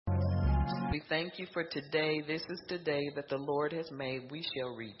We thank you for today. This is the day that the Lord has made. We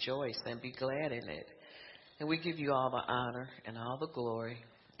shall rejoice and be glad in it. And we give you all the honor and all the glory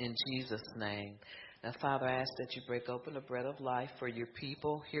in Jesus' name. Now, Father, I ask that you break open the bread of life for your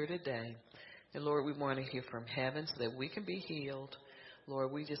people here today. And Lord, we want to hear from heaven so that we can be healed.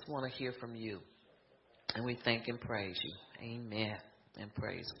 Lord, we just want to hear from you. And we thank and praise you. Amen. And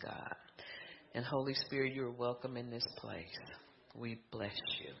praise God. And Holy Spirit, you're welcome in this place. We bless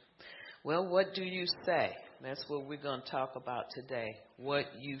you. Well, what do you say? That's what we're going to talk about today. What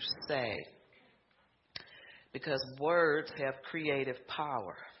you say. Because words have creative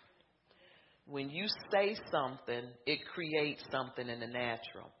power. When you say something, it creates something in the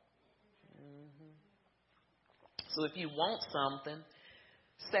natural. So if you want something,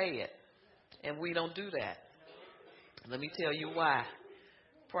 say it. And we don't do that. Let me tell you why.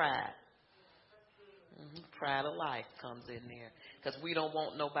 Pride. Pride of life comes in there. Because we don't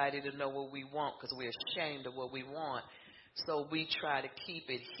want nobody to know what we want because we're ashamed of what we want. So we try to keep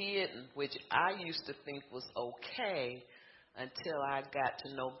it hidden, which I used to think was okay until I got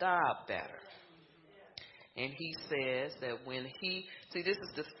to know God better. And he says that this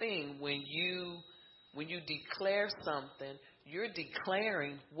is the thing, when you declare something, you're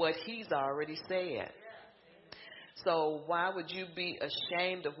declaring what he's already said. So why would you be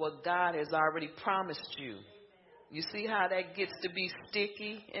ashamed of what God has already promised you? You see how that gets to be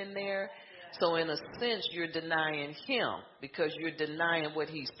sticky in there? So in a sense, you're denying him because you're denying what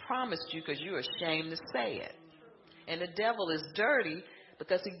he's promised you because you're ashamed to say it. And the devil is dirty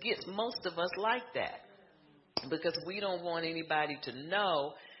because he gets most of us like that. Because we don't want anybody to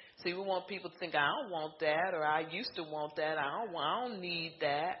know. See, we want people to think, I don't want that, or I used to want that. I don't need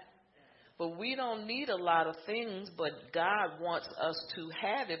that. But we don't need a lot of things, but God wants us to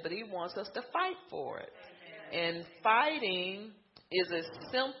have it, but he wants us to fight for it. And fighting is as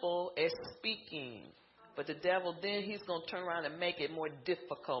simple as speaking. But the devil, then he's going to turn around and make it more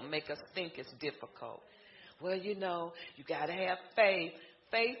difficult, make us think it's difficult. Well, you got to have faith.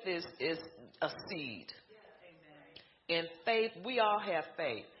 Faith is a seed. In faith, we all have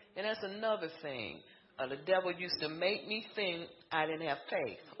faith. And that's another thing. The devil used to make me think I didn't have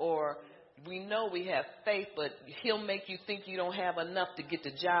faith. Or we know we have faith, but he'll make you think you don't have enough to get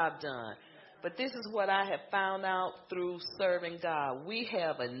the job done. But this is what I have found out through serving God. We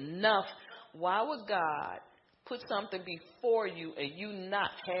have enough. Why would God put something before you and you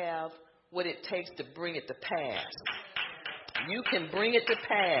not have what it takes to bring it to pass? You can bring it to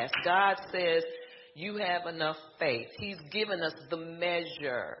pass. God says you have enough faith. He's given us the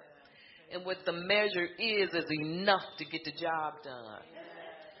measure. And what the measure is enough to get the job done.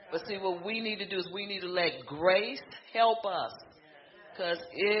 But see, what we need to do is we need to let grace help us. Because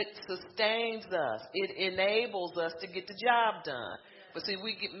it sustains us. It enables us to get the job done. But see,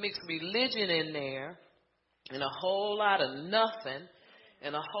 we get mixed religion in there and a whole lot of nothing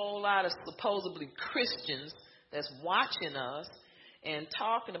and a whole lot of supposedly Christians that's watching us and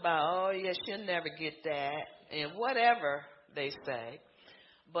talking about, oh, yeah, she'll never get that and whatever they say.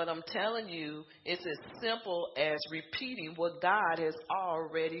 But I'm telling you, it's as simple as repeating what God has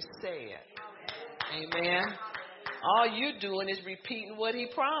already said. Amen. All you're doing is repeating what he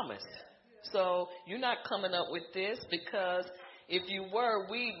promised. So you're not coming up with this because if you were,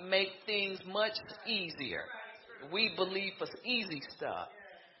 we make things much easier. We believe for easy stuff.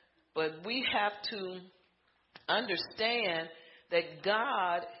 But we have to understand that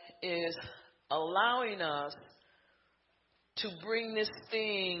God is allowing us to bring this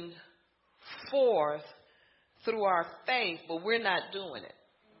thing forth through our faith, but we're not doing it.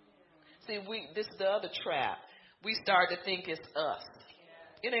 See, this is the other trap. We start to think it's us.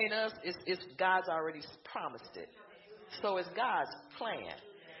 It ain't us. It's God's already promised it. So it's God's plan.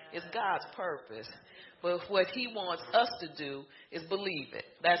 It's God's purpose. But what he wants us to do is believe it.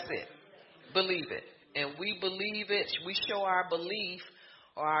 That's it. Believe it. And we believe it. We show our belief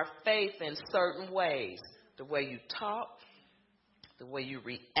or our faith in certain ways. The way you talk, the way you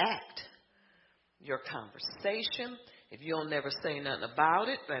react, your conversation. If you don't never say nothing about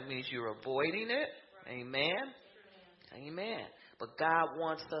it, that means you're avoiding it. Amen. Amen. But God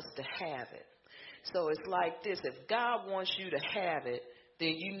wants us to have it. So it's like this. If God wants you to have it,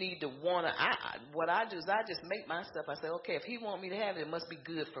 then you need to want to. What I do is I just make my stuff. I say, okay, if he wants me to have it, it must be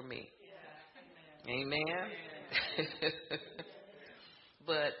good for me. Yeah. Amen.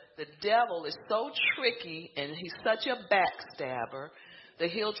 But the devil is so tricky and he's such a backstabber that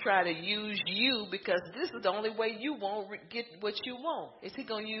he'll try to use you because this is the only way you won't get what you want. Is he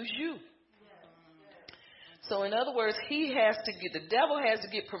going to use you? So in other words, the devil has to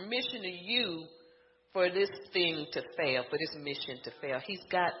get permission to you for this thing to fail, for this mission to fail. He's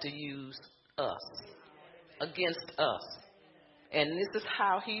got to use us. Against us. And this is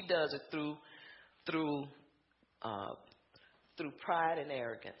how he does it through pride and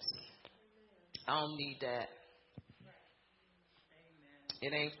arrogance. I don't need that.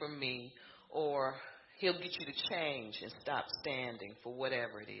 It ain't for me. Or he'll get you to change and stop standing for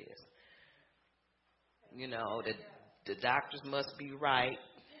whatever it is. You know, the doctors must be right.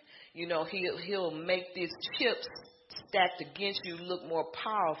 You know, he'll make these chips stacked against you look more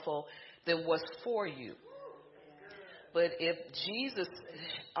powerful than what's for you. But if Jesus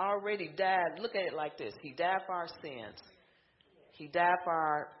already died, look at it like this. He died for our sins. He died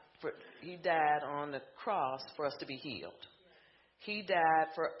he died on the cross for us to be healed. He died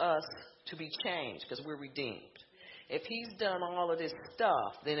for us to be changed because we're redeemed. If he's done all of this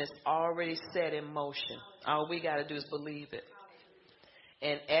stuff, then it's already set in motion. All we got to do is believe it.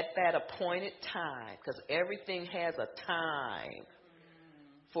 And at that appointed time, because everything has a time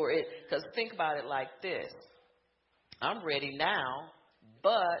for it. Because think about it like this. I'm ready now,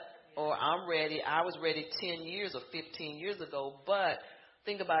 I was ready 10 years or 15 years ago, but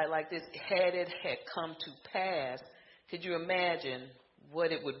think about it like this. Had it had come to pass, could you imagine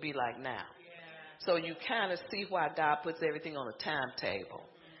what it would be like now? So you kind of see why God puts everything on a timetable.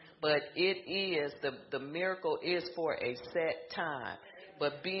 But it is, the miracle is for a set time.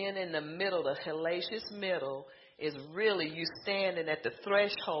 But being in the middle, the hellacious middle, is really you standing at the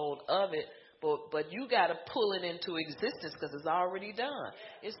threshold of it. But you got to pull it into existence because it's already done.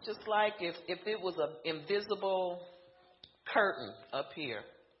 It's just like if it was an invisible curtain up here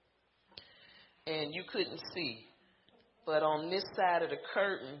and you couldn't see. But on this side of the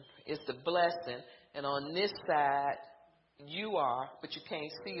curtain is the blessing, and on this side you are, but you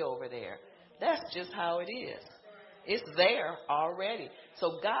can't see over there. That's just how it is. It's there already.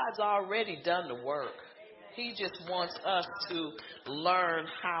 So God's already done the work. He just wants us to learn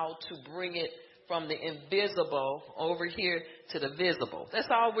how to bring it from the invisible over here to the visible. That's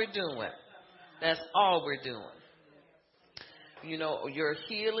all we're doing. That's all we're doing. You know, your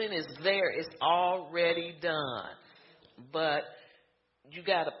healing is there. It's already done. But you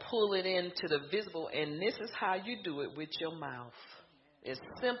got to pull it into the visible, and this is how you do it with your mouth. As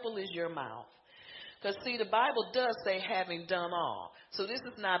simple as your mouth. Because, see, the Bible does say having done all. So this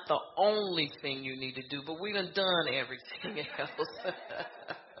is not the only thing you need to do, but we done everything else.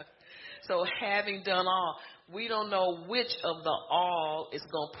 So having done all, we don't know which of the all is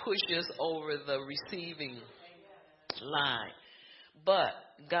going to push us over the receiving line. But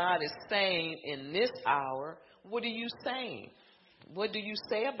God is saying in this hour, what are you saying? What do you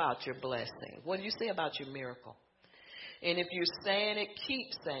say about your blessing? What do you say about your miracle? And if you're saying it, keep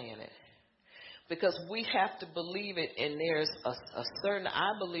saying it. Because we have to believe it, and there's a certain,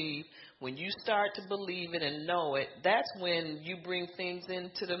 I believe, when you start to believe it and know it, that's when you bring things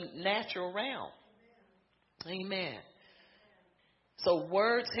into the natural realm. Amen. So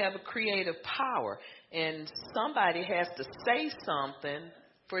words have a creative power, and somebody has to say something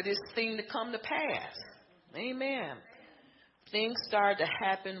for this thing to come to pass. Amen. Things start to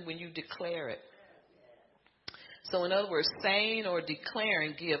happen when you declare it. So in other words, saying or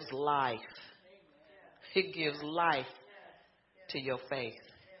declaring gives life. It gives life to your faith.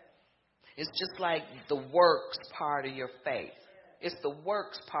 It's just like the works part of your faith. It's the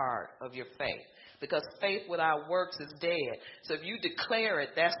works part of your faith. Because faith without works is dead. So if you declare it,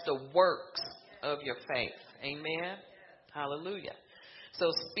 that's the works of your faith. Amen? Hallelujah. So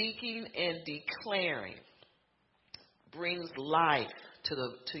speaking and declaring brings life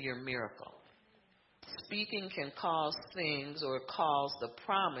to your miracle. Speaking can cause things or cause the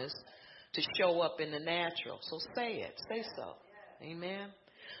promise to show up in the natural. So say it. Say so. Amen.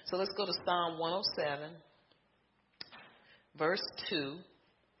 So let's go to Psalm 107, verse 2.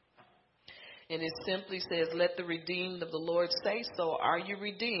 And it simply says, let the redeemed of the Lord say so. Are you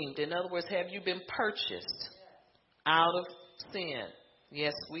redeemed? In other words, have you been purchased out of sin?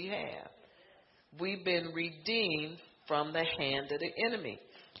 Yes, we have. We've been redeemed from the hand of the enemy.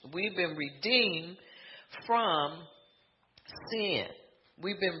 We've been redeemed from sin.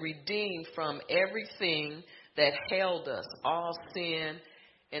 We've been redeemed from everything that held us, all sin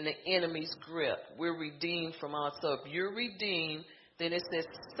and the enemy's grip. We're redeemed from all. So if you're redeemed, then it says,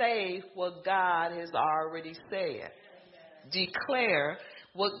 say what God has already said. Declare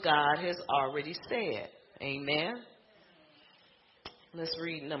what God has already said. Amen. Let's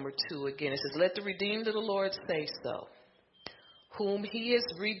read number 2 again. It says, let the redeemed of the Lord say so, whom he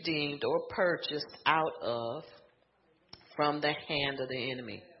has redeemed or purchased out of from the hand of the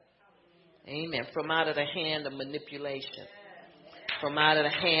enemy. Amen. From out of the hand of manipulation. From out of the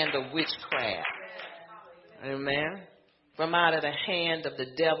hand of witchcraft. Amen. from out of the hand of the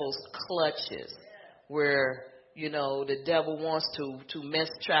devil's clutches, where, the devil wants to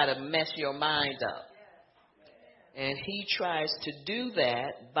try to mess your mind up. And he tries to do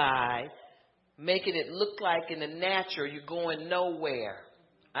that by making it look like in the natural you're going nowhere.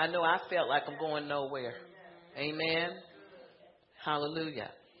 I know I felt like I'm going nowhere. Amen.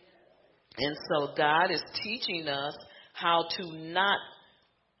 Hallelujah. And so God is teaching us how to not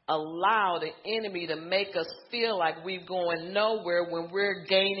allow the enemy to make us feel like we're going nowhere when we're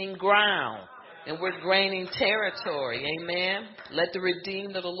gaining ground and we're gaining territory. Amen. Let the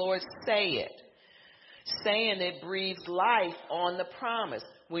redeemed of the Lord say it. Saying it breathes life on the promise.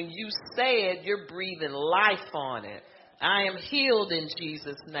 When you say it, you're breathing life on it. I am healed in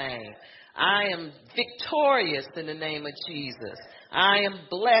Jesus' name. I am victorious in the name of Jesus. I am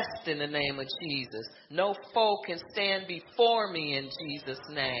blessed in the name of Jesus. No foe can stand before me in Jesus'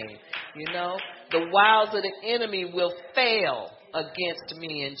 name. The wiles of the enemy will fail against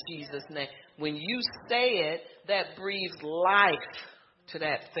me in Jesus' name. When you say it, that breathes life to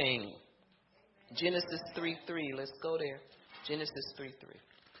that thing. Genesis 3:3. Let's go there. Genesis 3:3.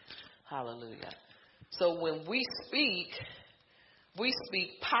 Hallelujah. So when we speak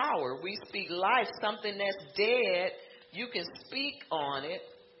power. We speak life. Something that's dead, you can speak on it,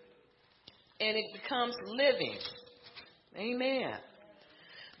 and it becomes living. Amen.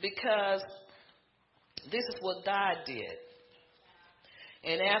 Because this is what God did.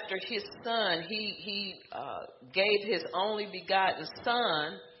 And after his son, he gave his only begotten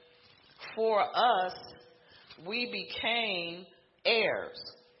son for us. We became heirs.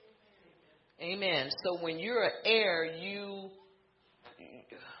 Amen. So when you're an heir,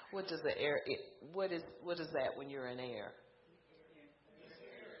 what does the heir? What is that when you're an heir?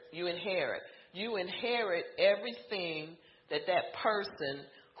 You inherit. You inherit everything that person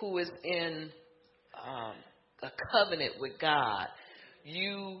who is in a covenant with God.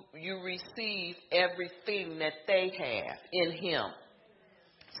 You receive everything that they have in Him.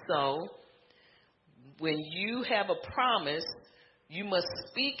 So when you have a promise, you must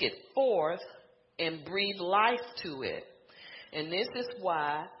speak it forth and breathe life to it. And this is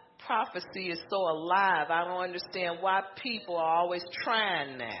why prophecy is so alive. I don't understand why people are always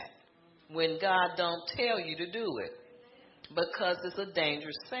trying that when God don't tell you to do it. Because it's a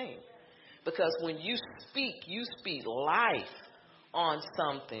dangerous thing. Because when you speak life on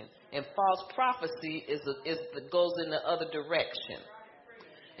something. And false prophecy goes in the other direction.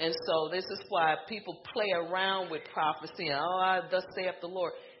 And so this is why people play around with prophecy. And, thus saith the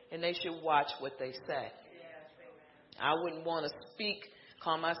Lord. And they should watch what they say. I wouldn't want to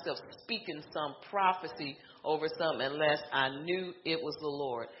call myself speaking some prophecy over something unless I knew it was the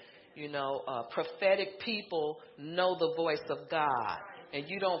Lord. Prophetic people know the voice of God. And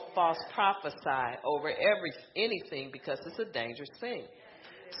you don't false prophesy over anything because it's a dangerous thing.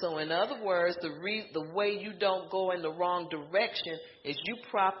 So in other words, the way you don't go in the wrong direction is you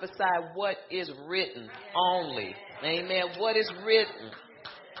prophesy what is written only. Amen. What is written.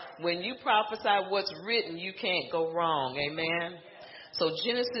 When you prophesy what's written, you can't go wrong. Amen. So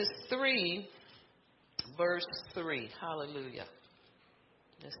Genesis 3, verse 3. Hallelujah.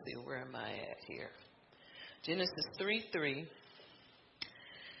 Let's see, where am I at here? Genesis 3:3.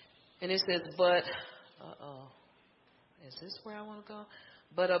 And it says, is this where I want to go?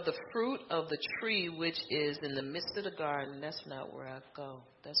 But of the fruit of the tree which is in the midst of the garden, that's not where I go.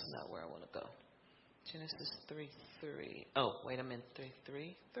 That's not where I want to go. Genesis 3:3. Oh, wait a minute.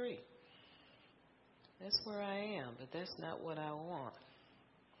 3:3. That's where I am, but that's not what I want.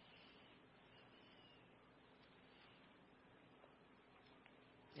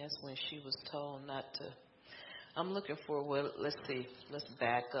 That's when she was told not to. I'm looking for, let's see. Let's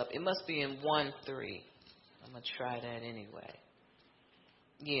back up. It must be in 1:3. I'm going to try that anyway.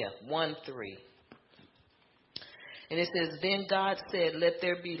 Yeah, 1:3. And it says, then God said, let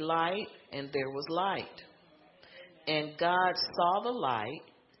there be light, and there was light. And God saw the light,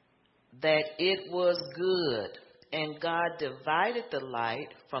 that it was good. And God divided the light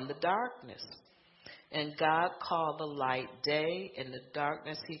from the darkness. And God called the light day, and the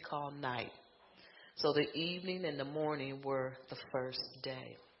darkness He called night. So the evening and the morning were the first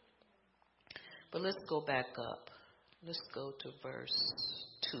day. But let's go back up. Let's go to verse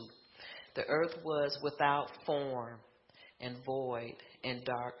 2. The earth was without form and void, and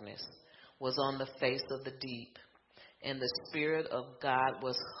darkness was on the face of the deep. And the Spirit of God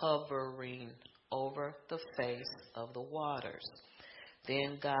was hovering over the face of the waters.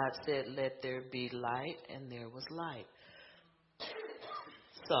 Then God said, let there be light, and there was light.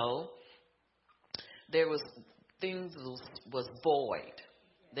 So there was void.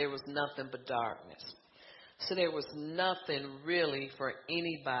 There was nothing but darkness. So there was nothing really for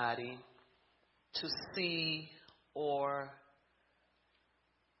anybody to see or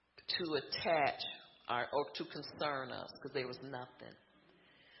to attach or to concern us, because there was nothing.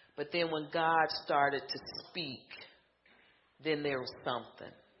 But then when God started to speak, then there was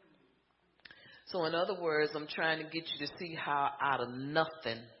something. So in other words, I'm trying to get you to see how out of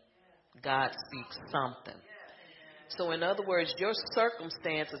nothing God speaks something. So in other words, your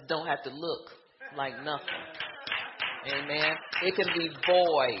circumstances don't have to look like nothing. Amen. It can be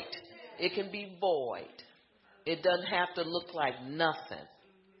void. It can be void. It doesn't have to look like nothing.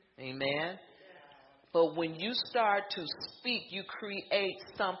 Amen. But when you start to speak, you create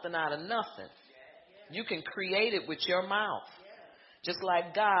something out of nothing. You can create it with your mouth. Just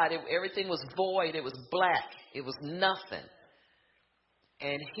like God, everything was void. It was black. It was nothing.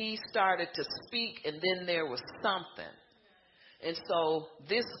 And he started to speak, and then there was something. And so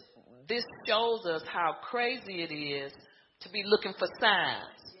this shows us how crazy it is to be looking for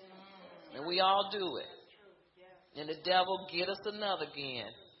signs. And we all do it. And the devil get us another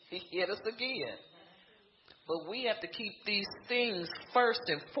again. He get us again. But we have to keep these things first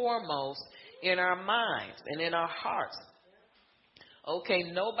and foremost in our minds and in our hearts. Okay,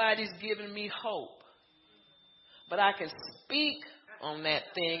 nobody's giving me hope, but I can speak on that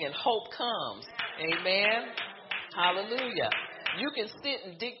thing and hope comes. Amen. Hallelujah. You can sit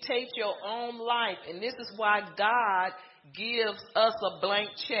and dictate your own life, and this is why God gives us a blank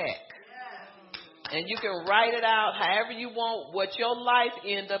check. And you can write it out however you want. What your life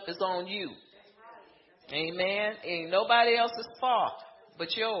end up is on you. Amen. Ain't nobody else's fault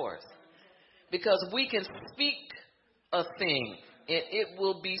but yours. Because we can speak a thing and it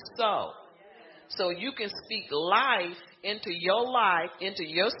will be so. So you can speak life into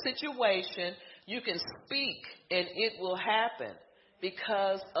your situation. You can speak and it will happen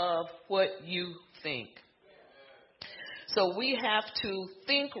because of what you think. So we have to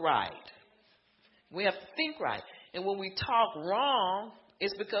think right. We have to think right. And when we talk wrong,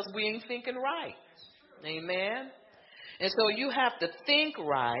 it's because we ain't thinking right. Amen. And so you have to think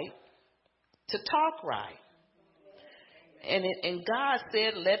right to talk right. And God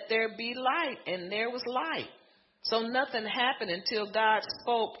said, let there be light. And there was light. So nothing happened until God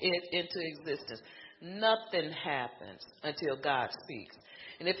spoke it into existence. Nothing happens until God speaks.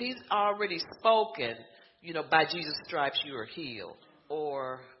 And if he's already spoken, by Jesus' stripes you are healed,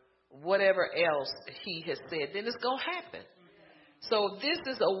 or whatever else he has said, then it's going to happen. So this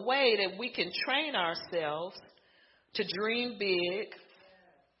is a way that we can train ourselves to dream big.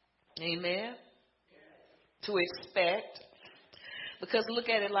 Amen. To expect. Because look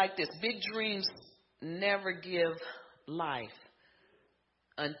at it like this. Big dreams never give life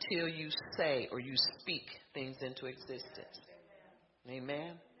until you say or you speak things into existence.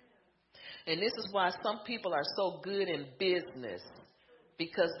 Amen. And this is why some people are so good in business,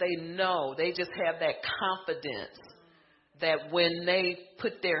 because they just have that confidence that when they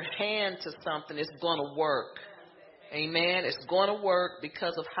put their hand to something, it's going to work. Amen. It's going to work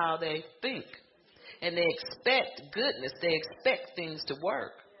because of how they think. And they expect goodness. They expect things to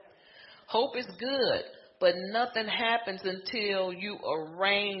work. Hope is good, but nothing happens until you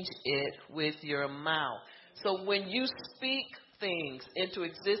arrange it with your mouth. So when you speak things into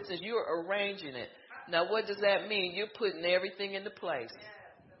existence, you're arranging it. Now, what does that mean? You're putting everything into place.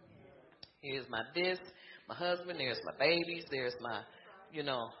 Here's my husband, there's my babies, there's my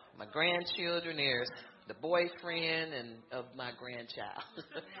grandchildren, there's the boyfriend of my grandchild.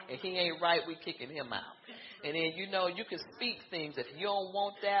 And he ain't right, we kicking him out. And then, you can speak things. If you don't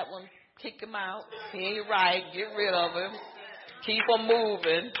want that one, kick him out. He ain't right, get rid of him. Keep him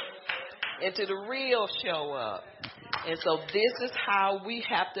moving until the real show up. And so this is how we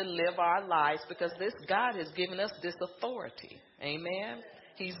have to live our lives, because God has given us this authority. Amen.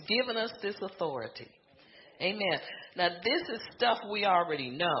 He's given us this authority. Amen. Now, this is stuff we already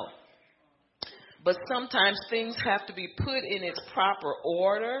know. But sometimes things have to be put in its proper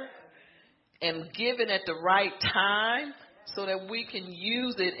order and given at the right time so that we can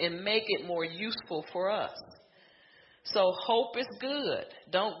use it and make it more useful for us. So hope is good.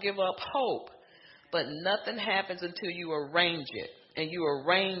 Don't give up hope. But nothing happens until you arrange it. And you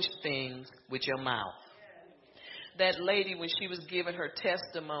arrange things with your mouth. That lady, when she was giving her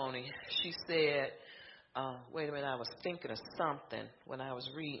testimony, she said, wait a minute, I was thinking of something. When I was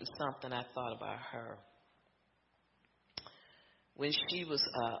reading something, I thought about her. When she was,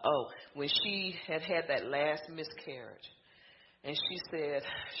 when she had that last miscarriage. And she said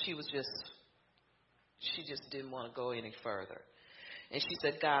she just didn't want to go any further. And she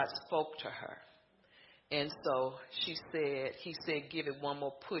said God spoke to her. And so he said, give it one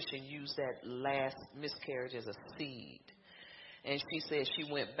more push and use that last miscarriage as a seed. And she said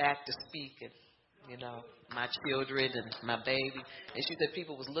she went back to speaking, my children and my baby. And she said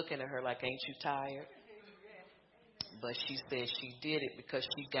people was looking at her like, ain't you tired? But she said she did it because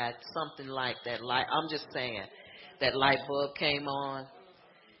she got something like that light. I'm just saying, that light bulb came on,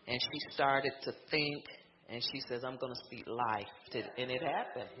 and she started to think, and she says, I'm going to speak life. And it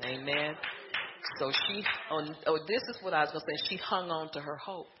happened. Amen. So this is what I was going to say. She hung on to her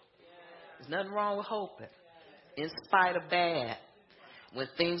hope. There's nothing wrong with hoping. In spite of bad, when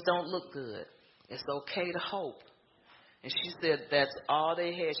things don't look good, it's okay to hope. And she said that's all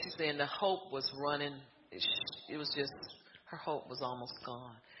they had. She said the hope was running. It was just, her hope was almost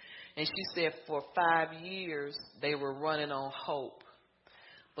gone. And she said for 5 years they were running on hope.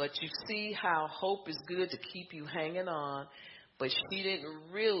 But you see how hope is good to keep you hanging on. But she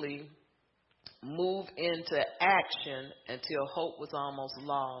didn't really move into action until hope was almost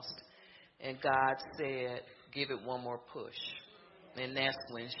lost. And God said, give it one more push. And that's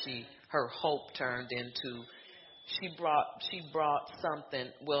when her hope turned into, she brought something,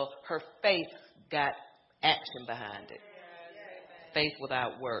 her faith got action behind it. Faith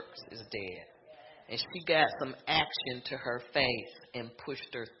without works is dead. And she got some action to her faith and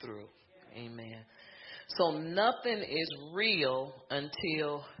pushed her through. Amen. So nothing is real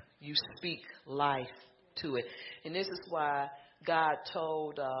until you speak life to it. And this is why God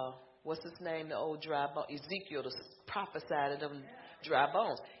told, what's his name, the old dry bone, Ezekiel, to prophesy to them dry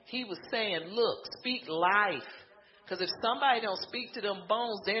bones. He was saying, look, speak life. Because if somebody don't speak to them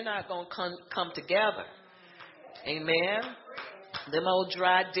bones, they're not going to come together. Amen. Them old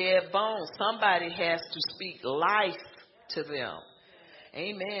dry, dead bones. Somebody has to speak life to them.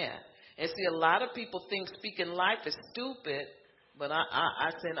 Amen. And see, a lot of people think speaking life is stupid, but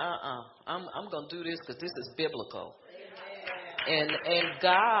I said, I'm going to do this because this is biblical. And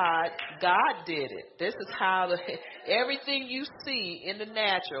God did it. This is how everything you see in the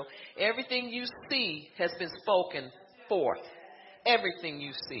natural, everything you see has been spoken forth. Everything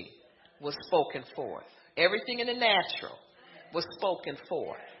you see was spoken forth. Everything in the natural was spoken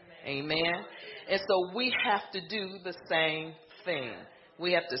forth. Amen. And so we have to do the same thing.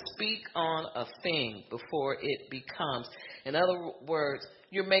 We have to speak on a thing before it becomes. In other words,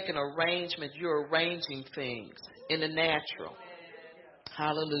 you're making arrangements. You're arranging things in the natural.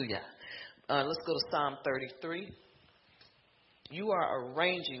 Hallelujah. Let's go to Psalm 33. You are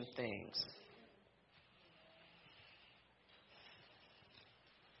arranging things.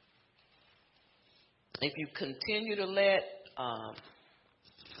 If you continue to let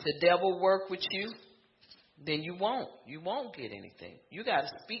the devil work with you, then you won't get anything. You got to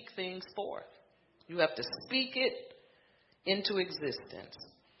speak things forth. You have to speak it into existence.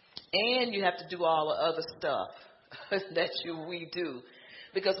 And you have to do all the other stuff that we do.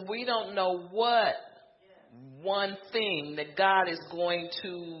 Because we don't know what one thing that God is going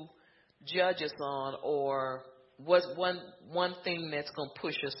to judge us on, or what's one thing that's going to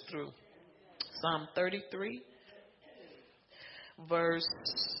push us through. Psalm 33, verse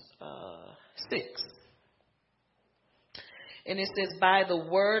 6. And it says, by the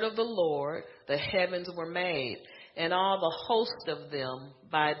word of the Lord the heavens were made, and all the host of them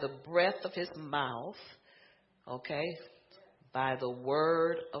by the breath of his mouth. Okay? By the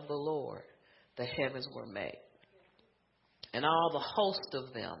word of the Lord the heavens were made, and all the host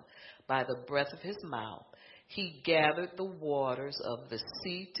of them by the breath of his mouth. He gathered the waters of the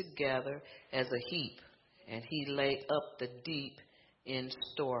sea together as a heap, and he laid up the deep in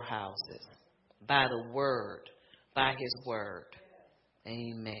storehouses. By the word, by his word.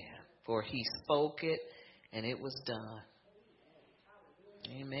 Amen. For he spoke it, and it was done.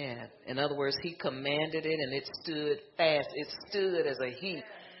 Amen. In other words, he commanded it, and it stood fast. It stood as a heap.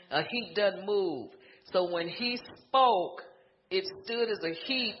 A heap doesn't move. So when he spoke, it stood as a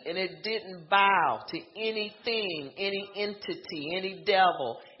heap, and it didn't bow to anything, any entity, any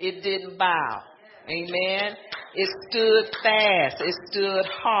devil. It didn't bow. Amen. It stood fast. It stood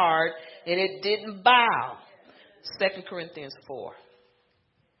hard, and it didn't bow. 2 Corinthians 4.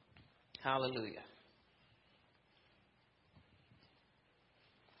 Hallelujah.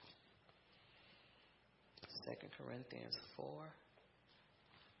 Second Corinthians 4.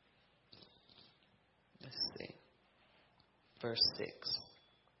 Let's see. Verse 6.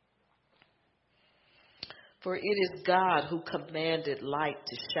 For it is God who commanded light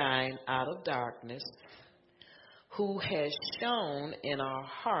to shine out of darkness, who has shone in our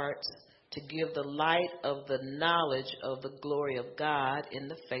hearts to give the light of the knowledge of the glory of God in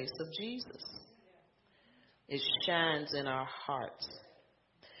the face of Jesus. It shines in our hearts.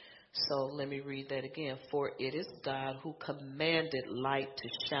 So let me read that again. For it is God who commanded light to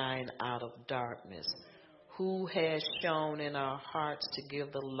shine out of darkness, who has shown in our hearts to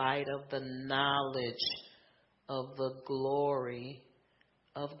give the light of the knowledge of the glory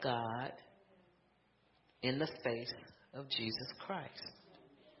of God in the face of Jesus Christ.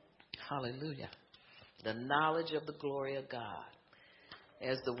 Hallelujah. The knowledge of the glory of God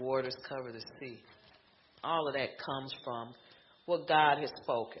as the waters cover the sea. All of that comes from what God has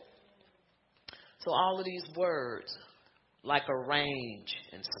spoken. So all of these words, like arrange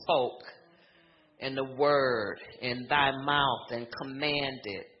and spoke, and the word in thy mouth and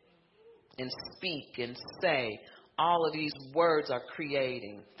commanded and speak and say, all of these words are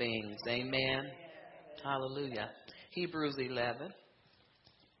creating things. Amen. Hallelujah. Hebrews 11.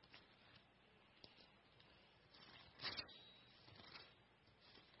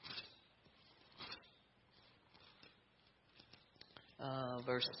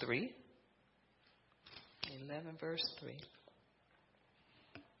 Verse 3. 11 verse 3.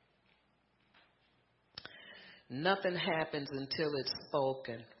 Nothing happens until it's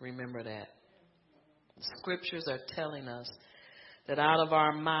spoken. Remember that. The scriptures are telling us that out of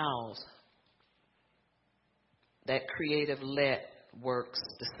our mouths, that creative let works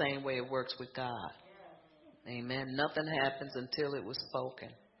the same way it works with God. Amen. Nothing happens until it was spoken.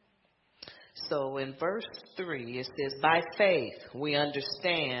 So in verse 3, it says, by faith we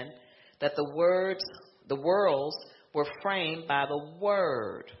understand that the worlds were framed by the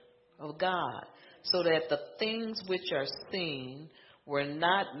word of God, so that the things which are seen were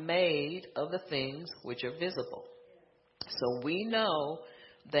not made of the things which are visible. So we know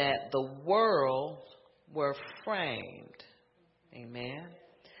that the world were framed. Amen.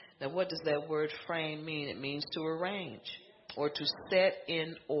 Now what does that word frame mean? It means to arrange or to set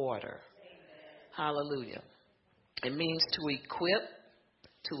in order. Hallelujah. It means to equip,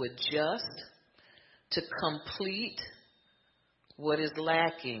 to adjust, to complete what is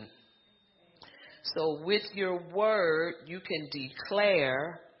lacking. So with your word, you can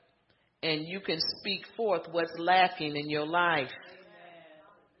declare and you can speak forth what's lacking in your life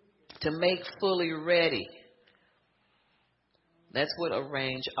to make fully ready. That's what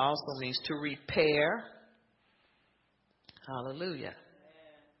arrange also means, to repair. Hallelujah.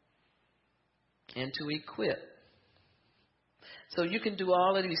 And to equip. So you can do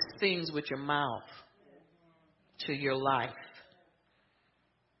all of these things with your mouth to your life.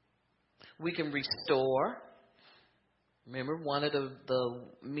 We can restore. Remember, one of the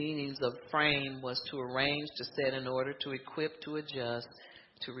meanings of frame was to arrange, to set in order, to equip, to adjust,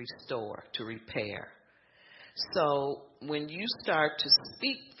 to restore, to repair. So when you start to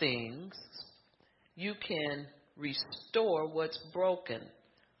speak things, you can restore what's broken,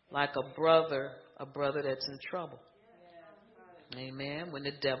 like a brother that's in trouble. Amen. When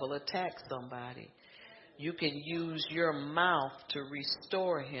the devil attacks somebody, you can use your mouth to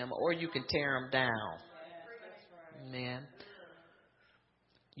restore him, or you can tear him down. Amen.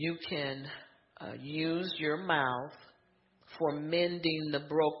 You can use your mouth for mending the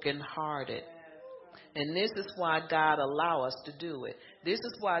brokenhearted. And this is why God allow us to do it. This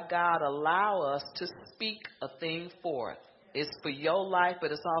is why God allow us to speak a thing forth. It's for your life,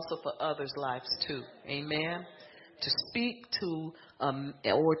 but it's also for others' lives too. Amen. To speak to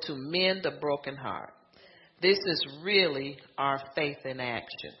or to mend a broken heart. This is really our faith in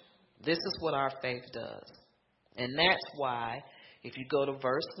action. This is what our faith does. And that's why, if you go to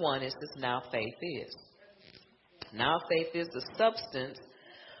verse 1, it says, now faith is. Now faith is the substance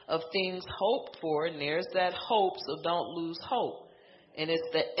of things hoped for, and there's that hope, so don't lose hope. And it's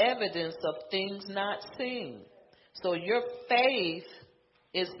the evidence of things not seen. So your faith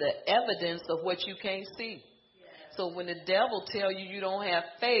is the evidence of what you can't see. So when the devil tell you you don't have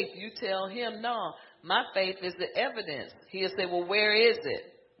faith, you tell him, no, my faith is the evidence. He'll say, well, where is it?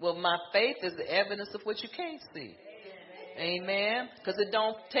 Well, my faith is the evidence of what you can't see. Amen. Because it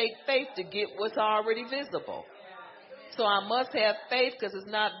don't take faith to get what's already visible. So I must have faith because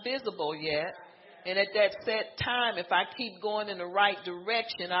it's not visible yet. And at that set time, if I keep going in the right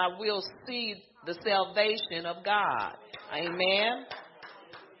direction, I will see the salvation of God. Amen.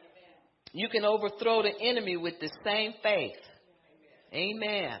 You can overthrow the enemy with the same faith.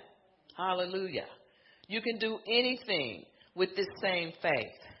 Amen. Hallelujah. You can do anything with this same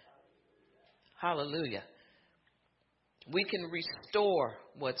faith. Hallelujah. We can restore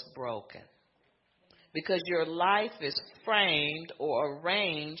what's broken. Because your life is framed or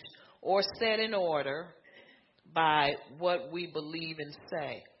arranged or set in order by what we believe and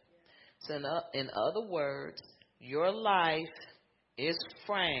say. So in other words, your life is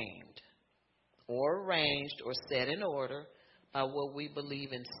framed or arranged or set in order what we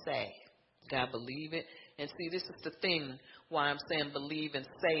believe and say. Got to believe it. And see, this is the thing why I'm saying believe and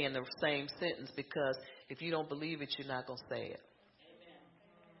say in the same sentence, because if you don't believe it, you're not going to say it.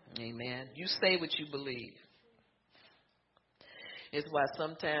 Amen. You say what you believe. It's why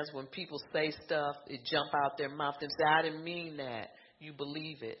sometimes when people say stuff, it jump out their mouth and say, I didn't mean that. You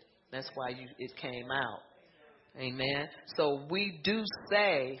believe it. That's why it came out. Amen. So we do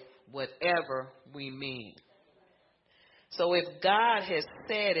say whatever we mean. So if God has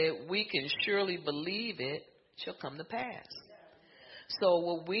said it, we can surely believe it shall come to pass. So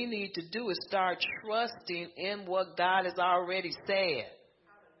what we need to do is start trusting in what God has already said.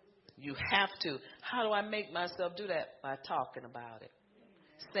 You have to. How do I make myself do that? By talking about it,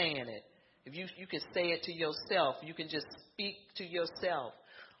 saying it. If you can say it to yourself, you can just speak to yourself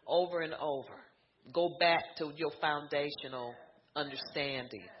over and over. Go back to your foundational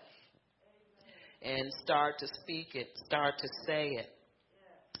understanding and start to speak it, start to say it,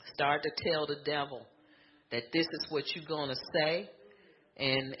 start to tell the devil that this is what you're going to say.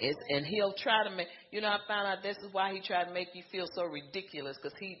 And he'll try to make, I found out this is why he tried to make you feel so ridiculous,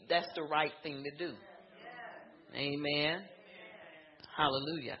 because that's the right thing to do. Amen.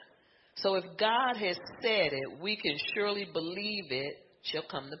 Hallelujah. So if God has said it, we can surely believe it shall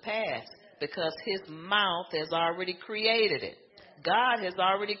come to pass, because his mouth has already created it. God has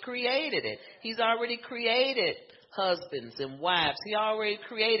already created it. He's already created husbands and wives. He already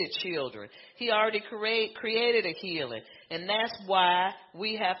created children. He already created a healing. And that's why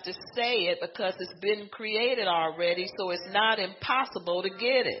we have to say it, because it's been created already, so it's not impossible to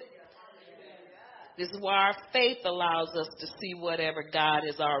get it. This is why our faith allows us to see whatever God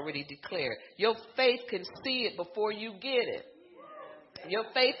has already declared. Your faith can see it before you get it. Your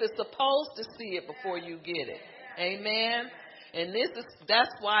faith is supposed to see it before you get it. Amen. And that's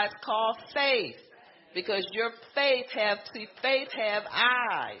why it's called faith. Because your faith have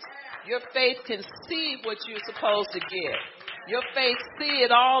eyes. Your faith can see what you're supposed to get. Your faith see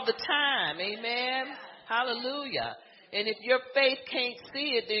it all the time. Amen. Hallelujah. And if your faith can't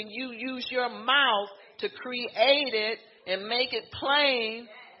see it, then you use your mouth to create it and make it plain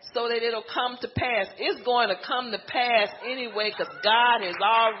so that it'll come to pass. It's going to come to pass anyway, because God has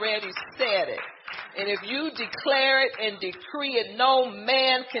already said it. And if you declare it and decree it, no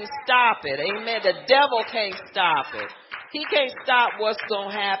man can stop it. Amen. The devil can't stop it. He can't stop what's going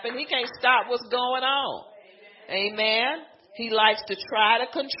to happen. He can't stop what's going on. Amen. He likes to try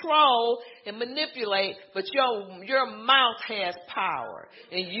to control and manipulate, but your mouth has power.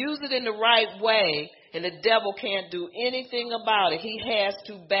 And use it in the right way, and the devil can't do anything about it. He has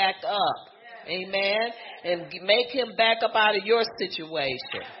to back up. Amen. And make him back up out of your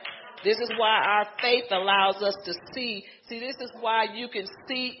situation. This is why our faith allows us to see. See, this is why you can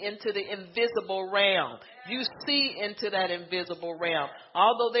see into the invisible realm. You see into that invisible realm.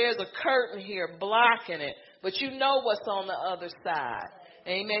 Although there's a curtain here blocking it, but you know what's on the other side.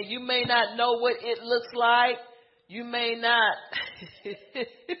 Amen. You may not know what it looks like. You may not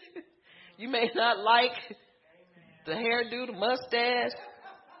like the hairdo, the mustache,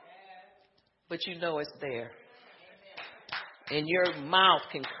 but you know it's there. And your mouth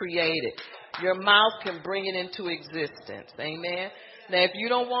can create it. Your mouth can bring it into existence. Amen. Now, if you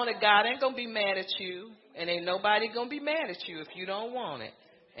don't want it, God ain't going to be mad at you. And ain't nobody going to be mad at you if you don't want it.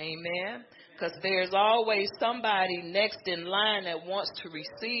 Amen. Because there's always somebody next in line that wants to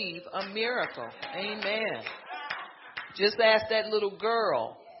receive a miracle. Amen. Just ask that little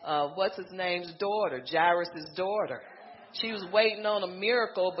girl, what's his name's daughter, Jairus' daughter. She was waiting on a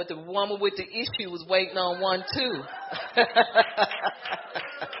miracle, but the woman with the issue was waiting on one too.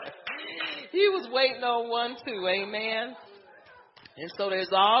 He was waiting on one too. Amen. And so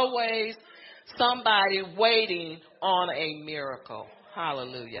there's always somebody waiting on a miracle.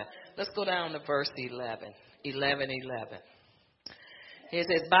 Hallelujah. Let's go down to verse 11. 11. It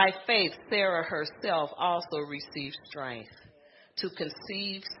says, by faith, Sarah herself also received strength to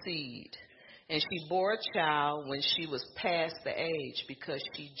conceive seed. And she bore a child when she was past the age, because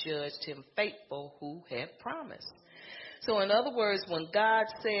she judged him faithful who had promised. So in other words, when God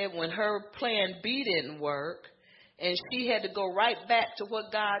said, when her plan B didn't work, and she had to go right back to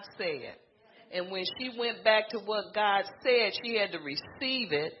what God said. And when she went back to what God said, she had to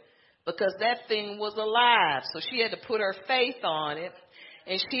receive it, because that thing was alive. So she had to put her faith on it,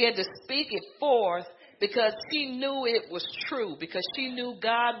 and she had to speak it forth, because she knew it was true, because she knew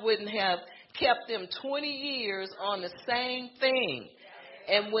God wouldn't have kept them 20 years on the same thing.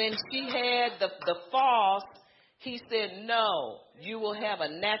 And when she had the false, he said, no, you will have a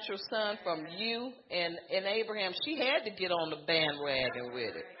natural son from you and Abraham. She had to get on the bandwagon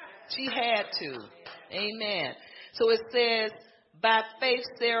with it. She had to. Amen. So it says, By faith,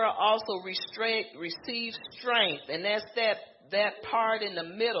 Sarah also received strength. And that's that part in the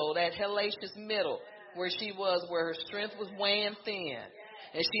middle, that hellacious middle, where she was, where her strength was weighing thin.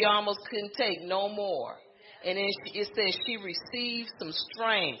 And she almost couldn't take no more. And then it says she received some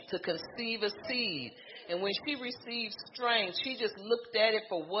strength to conceive a seed. And when she received strength, she just looked at it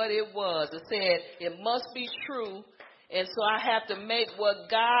for what it was. It said, it must be true. And so I have to make what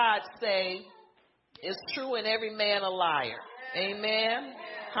God say is true and every man a liar. Amen.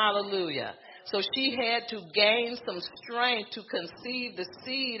 Hallelujah. So she had to gain some strength to conceive the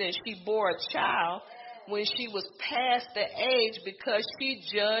seed, and she bore a child when she was past the age because she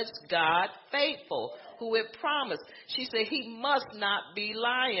judged God faithful, who had promised. She said, he must not be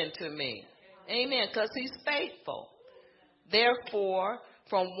lying to me. Amen. Because he's faithful. Therefore,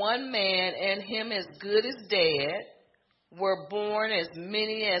 from one man, and him as good as dead, were born as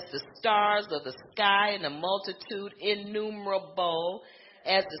many as the stars of the sky, and a multitude innumerable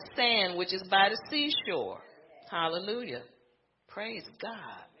as the sand which is by the seashore. Hallelujah. Praise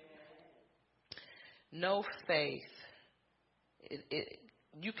God. No faith.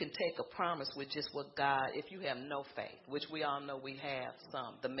 You can take a promise with just what God, if you have no faith, which we all know we have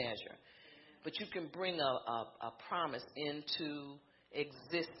some, the measure. But you can bring a promise into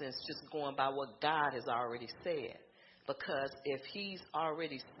existence just going by what God has already said. Because if he's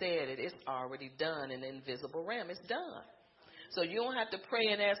already said it, it's already done in the invisible realm. It's done. So you don't have to pray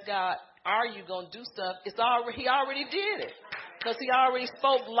and ask God, are you going to do stuff? He already did it. Because he already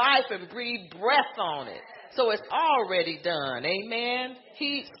spoke life and breathed breath on it. So it's already done. Amen.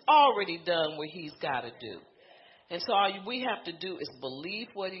 He's already done what he's got to do. And so all we have to do is believe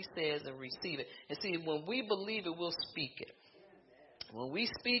what he says and receive it. And see, when we believe it, we'll speak it. When we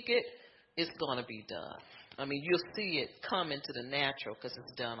speak it, it's going to be done. I mean, you'll see it come into the natural because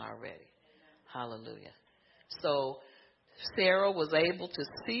it's done already. Hallelujah. So Sarah was able to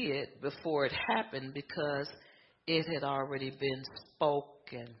see it before it happened because it had already been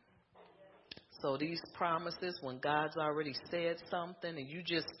spoken. So these promises, when God's already said something and you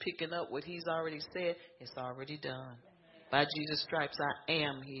just picking up what he's already said, it's already done. By Jesus' stripes, I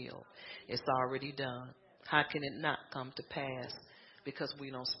am healed. It's already done. How can it not come to pass? Because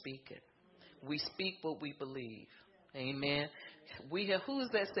we don't speak it. We speak what we believe. Amen. Who is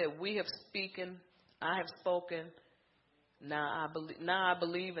that said, we have spoken, I have spoken, now I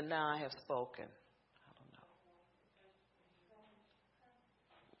believe, and now I have spoken. I don't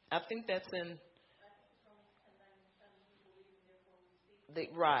know. I think that's in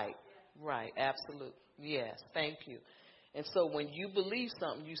right, absolutely. Yes, thank you. And so when you believe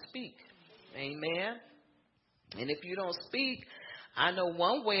something, you speak. Amen. And if you don't speak, I know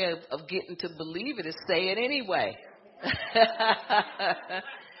one way of getting to believe it is say it anyway.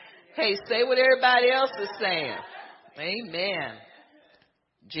 Hey, say what everybody else is saying. Amen.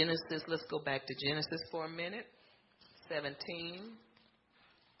 Genesis, let's go back to Genesis for a minute. 17.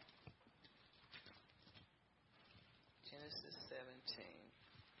 Genesis 17,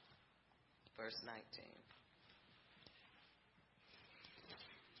 verse 19.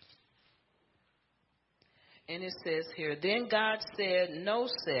 And it says here, then God said,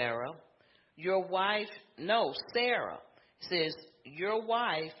 Sarah. It says, your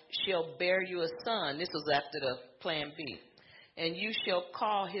wife shall bear you a son. This was after the plan B. And you shall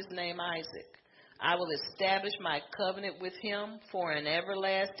call his name Isaac. I will establish my covenant with him for an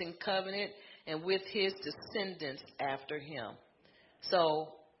everlasting covenant and with his descendants after him. So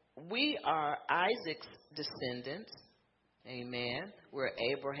we are Isaac's descendants. Amen. We're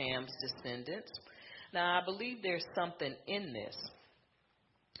Abraham's descendants. Now, I believe there's something in this.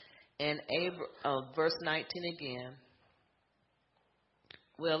 And verse 19 again.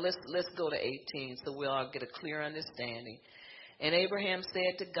 Well, let's go to 18 so we'll all get a clear understanding. And Abraham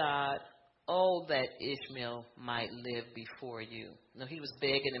said to God, oh, that Ishmael might live before you. No, he was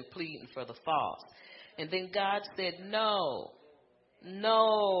begging and pleading for the false. And then God said, no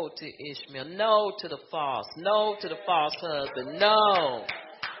to Ishmael, no to the false, no to the false husband, no.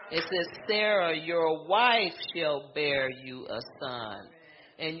 It says, Sarah, your wife shall bear you a son,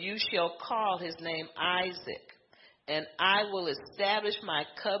 and you shall call his name Isaac. And I will establish my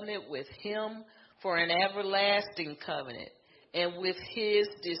covenant with him for an everlasting covenant, and with his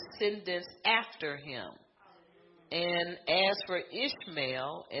descendants after him. And as for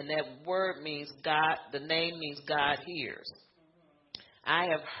Ishmael, and that word means God, the name means God hears. I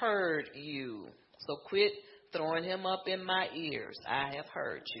have heard you. So quit throwing him up in my ears. I have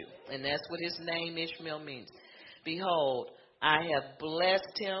heard you. And that's what his name Ishmael means. Behold, I have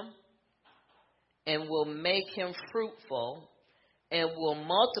blessed him and will make him fruitful and will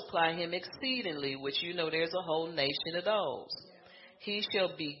multiply him exceedingly, which you know there's a whole nation of those. He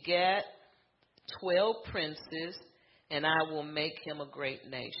shall beget 12 princes, and I will make him a great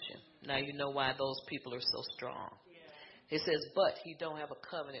nation. Now you know why those people are so strong. It says, but he don't have a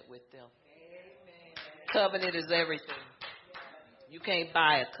covenant with them. Covenant is everything. You can't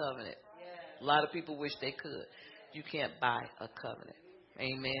buy a covenant. A lot of people wish they could. You can't buy a covenant.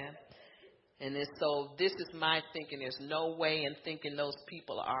 Amen. And so this is my thinking. There's no way in thinking those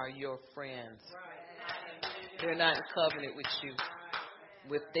people are your friends. They're not in covenant with you.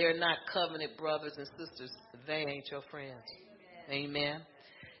 If they're not covenant brothers and sisters, they ain't your friends. Amen.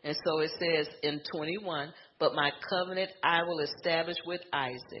 And so it says in 21, but my covenant I will establish with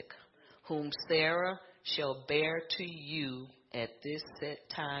Isaac, whom Sarah shall bear to you at this set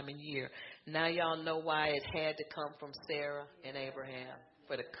time and year. Now y'all know why it had to come from Sarah and Abraham,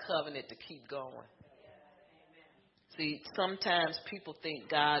 for the covenant to keep going. See, sometimes people think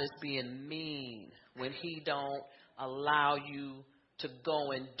God is being mean when he don't allow you to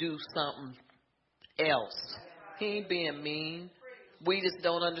go and do something else. He ain't being mean. We just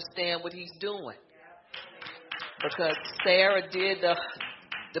don't understand what he's doing. Because Sarah did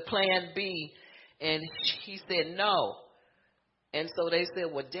the plan B, and he said no. And so they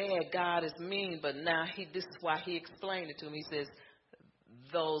said, well, Dad, God is mean. But now this is why he explained it to him. He says,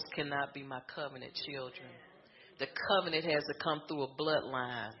 those cannot be my covenant children. The covenant has to come through a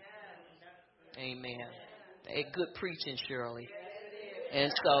bloodline. Amen. A good preaching, Shirley.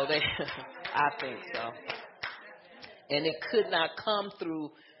 And so I think so. And it could not come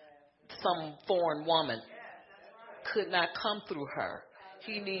through some foreign woman. Could not come through her.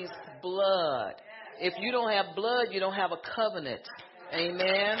 He needs blood. If you don't have blood, you don't have a covenant.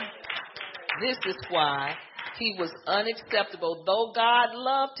 Amen. This is why he was unacceptable. Though God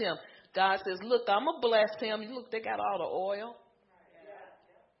loved him, God says, look, I'm going to bless him. Look, they got all the oil.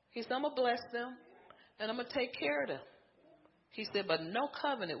 He said, I'm going to bless them, and I'm going to take care of them. He said, but no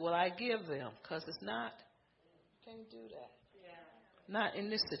covenant will I give them, because it's not. Can't do that. Not in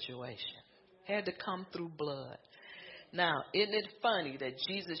this situation. Had to come through blood. Now, isn't it funny that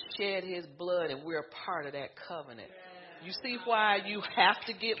Jesus shed his blood and we're a part of that covenant? You see why you have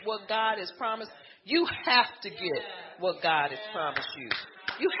to get what God has promised? You have to get what God has promised you.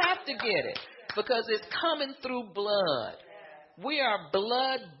 You have to get it because it's coming through blood. We are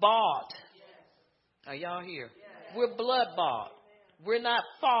blood bought. Are y'all here? We're blood bought. We're not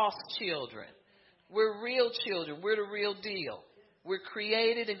false children. We're real children. We're the real deal. We're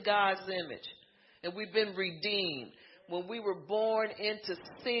created in God's image, and we've been redeemed. When we were born into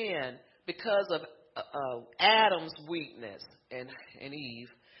sin because of Adam's weakness and Eve,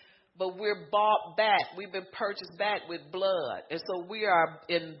 but we're bought back. We've been purchased back with blood, and so we are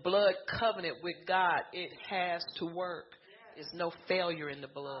in blood covenant with God. It has to work. There's no failure in the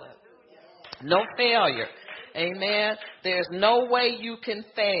blood. No failure. Amen. There's no way you can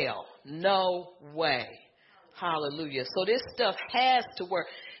fail. No way. Hallelujah. So this stuff has to work.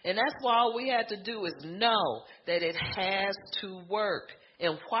 And that's why all we had to do is know that it has to work.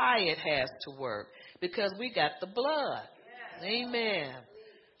 And why it has to work. Because we got the blood. Amen.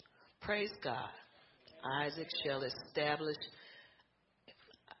 Praise God. Isaac shall establish,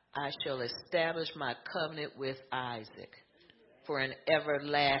 I shall establish my covenant with Isaac for an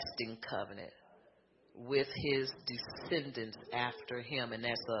everlasting covenant with his descendants after him. And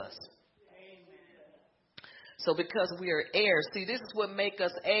that's us. So because we are heirs, see, this is what makes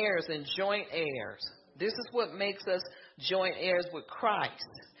us heirs and joint heirs. This is what makes us joint heirs with Christ,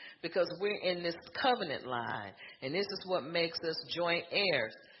 because we're in this covenant line. And this is what makes us joint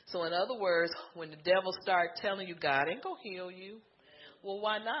heirs. So in other words, when the devil starts telling you God ain't going to heal you, well,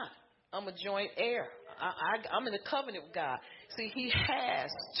 why not? I'm a joint heir. I'm in a covenant with God. See, he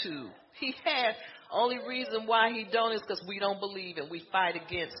has to. He has. Only reason why he don't is because we don't believe and we fight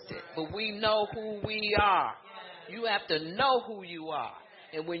against it. But we know who we are. You have to know who you are.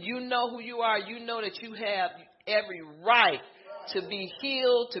 And when you know who you are, you know that you have every right to be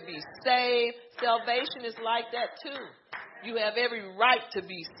healed, to be saved. Salvation is like that too. You have every right to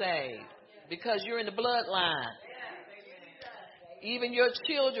be saved because you're in the bloodline. Even your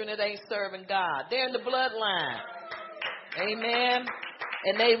children that ain't serving God, they're in the bloodline. Amen.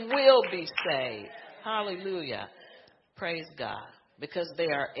 And they will be saved. Hallelujah. Praise God. Because they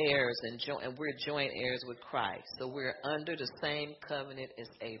are heirs and we're joint heirs with Christ. So we're under the same covenant as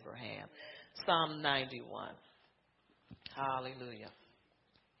Abraham. Psalm 91. Hallelujah.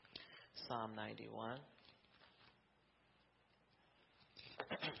 Psalm 91.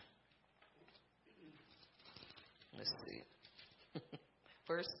 Let's see.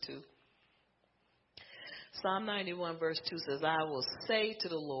 Verse 2. Psalm 91 verse 2 says, I will say to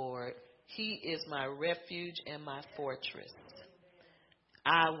the Lord, he is my refuge and my fortress,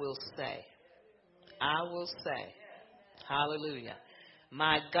 I will say, hallelujah,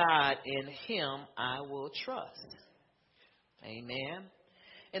 my God, in him I will trust. Amen.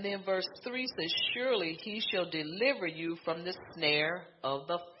 And then verse 3 says, surely he shall deliver you from the snare of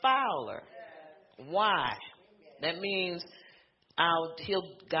the fowler. Why? That means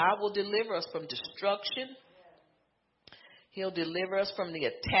God will deliver us from destruction. He'll deliver us from the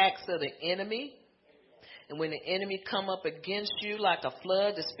attacks of the enemy. And when the enemy come up against you like a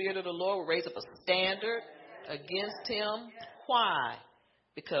flood, the Spirit of the Lord will raise up a standard against him. Why?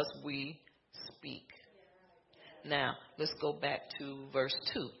 Because we speak. Now, let's go back to verse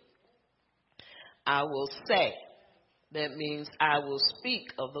 2. I will say. That means I will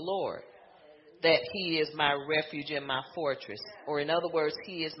speak of the Lord. That he is my refuge and my fortress. Or in other words,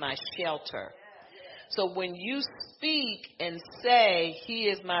 he is my shelter. So when you speak and say, he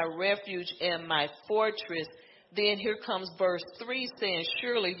is my refuge and my fortress, then here comes verse 3 saying,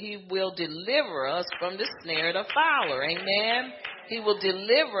 surely he will deliver us from the snare of the fowler. Amen. He will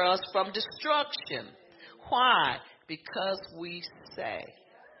deliver us from destruction. Why? Because we say.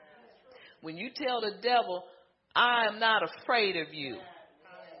 When you tell the devil, I am not afraid of you,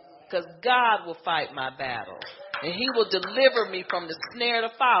 because God will fight my battle. And he will deliver me from the snare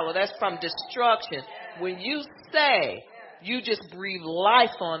of the fowler. That's from destruction. When you say, you just breathe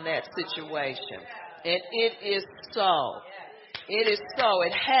life on that situation. And it is so. It is so.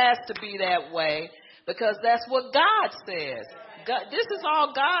 It has to be that way, because that's what God says. God, this is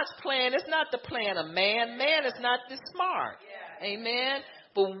all God's plan. It's not the plan of man. Man is not this smart. Amen.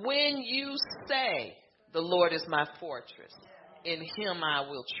 But when you say, the Lord is my fortress, in him I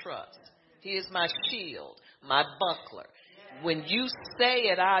will trust. He is my shield, my buckler. When you say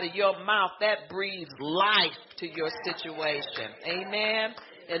it out of your mouth, that breathes life to your situation. Amen.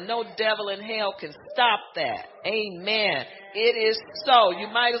 And no devil in hell can stop that. Amen. It is so. You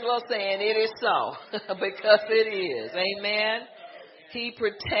might as well say, and it is so, because it is. Amen. He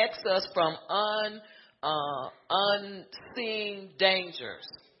protects us from unseen dangers.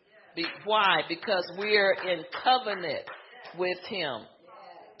 Why? Because we're in covenant with him.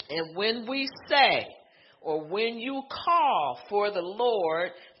 And when we say, or when you call for the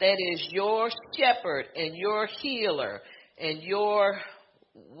Lord, that is your shepherd and your healer and your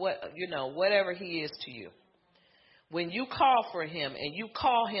whatever he is to you. When you call for him and you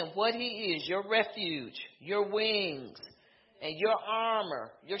call him what he is, your refuge, your wings, and your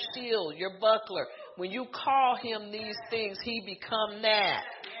armor, your shield, your buckler, when you call him these things, he become that,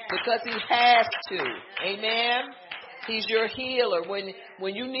 because he has to. Amen. He's your healer.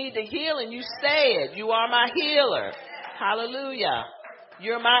 When you need the healing, you say it. You are my healer. Hallelujah.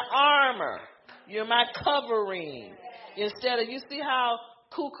 You're my armor. You're my covering. Instead of, you see how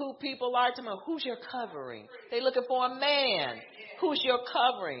cuckoo people are to me, who's your covering? They're looking for a man. Who's your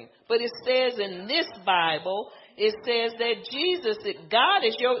covering? But it says in this Bible, it says that Jesus, that God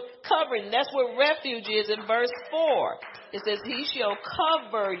is your covering. That's what refuge is in verse 4. It says, he shall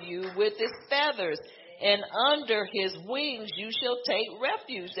cover you with his feathers, and under his wings you shall take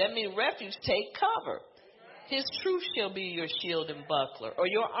refuge. That means refuge, take cover. His truth shall be your shield and buckler, or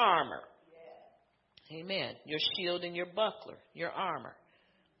your armor. Amen. Your shield and your buckler, your armor.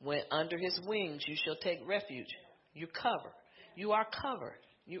 When under his wings you shall take refuge. You cover. You are covered.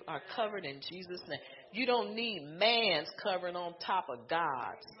 You are covered in Jesus' name. You don't need man's covering on top of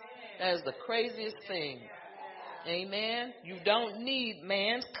God's. That is the craziest thing. Amen. You don't need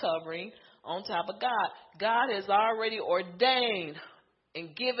man's covering on top of God. God has already ordained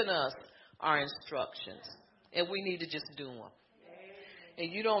and given us our instructions, and we need to just do them. And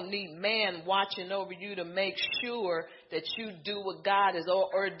you don't need man watching over you to make sure that you do what God has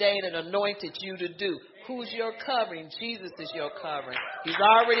ordained and anointed you to do. Who's your covering? Jesus is your covering. He's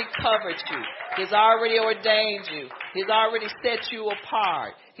already covered you. He's already ordained you. He's already set you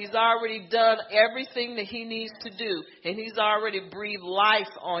apart. He's already done everything that he needs to do. And he's already breathed life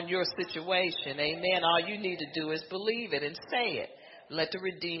on your situation. Amen. All you need to do is believe it and say it. Let the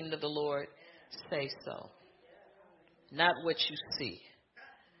redeemed of the Lord say so. Not what you see,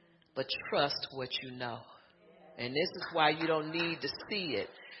 but trust what you know. And this is why you don't need to see it.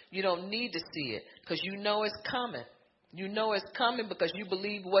 You don't need to see it, because you know it's coming. You know it's coming because you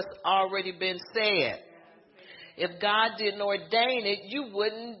believe what's already been said. If God didn't ordain it, you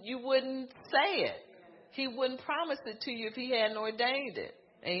wouldn't say it. He wouldn't promise it to you if he hadn't ordained it.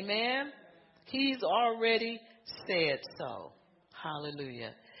 Amen. He's already said so.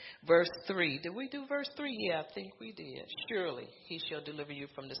 Hallelujah. Verse 3. Did we do verse 3? Yeah, I think we did. Surely he shall deliver you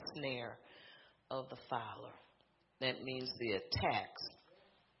from the snare of the fowler. That means the attacks.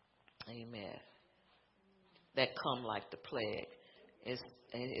 Amen. That come like the plague. It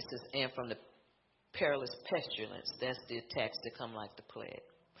says, and from the perilous pestilence, that's the attacks that come like the plague.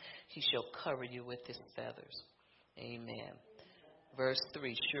 He shall cover you with his feathers. Amen. Verse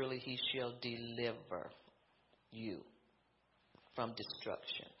 3, surely he shall deliver you from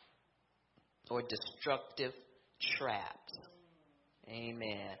destruction or destructive traps.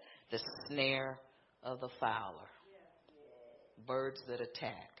 Amen. The snare of the fowler. Birds that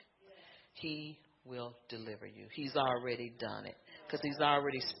attack. He will deliver you. He's already done it because he's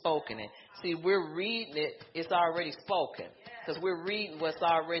already spoken it. See, we're reading it. It's already spoken because we're reading what's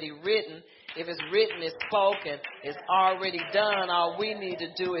already written. If it's written, it's spoken. It's already done. All we need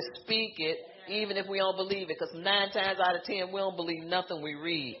to do is speak it, even if we don't believe it, because 9 times out of 10, we don't believe nothing we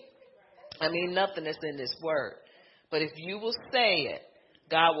read. I mean, nothing that's in this word. But if you will say it,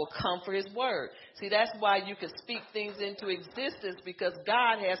 God will come for his word. See, that's why you can speak things into existence, because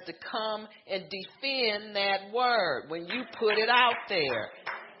God has to come and defend that word when you put it out there.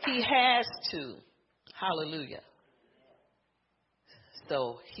 He has to. Hallelujah.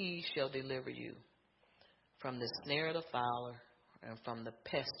 So he shall deliver you from the snare of the fowler and from the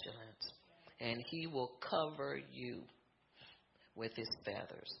pestilence, and he will cover you with his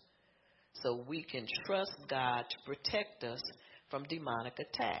feathers. So we can trust God to protect us from demonic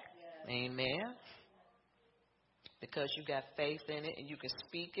attack. Amen. Because you got faith in it and you can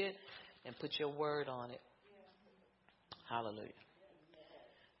speak it and put your word on it. Hallelujah.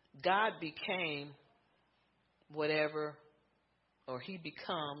 God became whatever, or he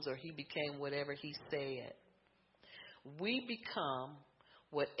becomes, or he became whatever he said. We become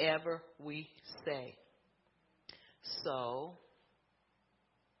whatever we say. So,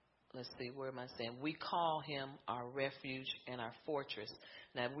 let's see, where am I saying? We call him our refuge and our fortress.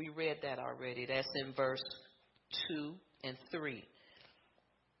 Now, we read that already. That's in verse 2 and 3.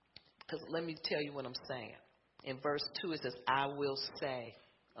 Because let me tell you what I'm saying. In verse 2, it says, I will say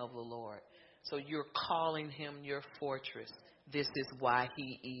of the Lord. So you're calling him your fortress. This is why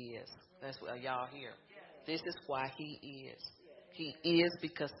he is. That's what y'all hear. This is why he is. He is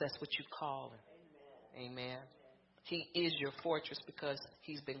because that's what you call him. Amen. He is your fortress because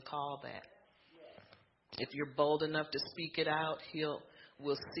he's been called that. If you're bold enough to speak it out,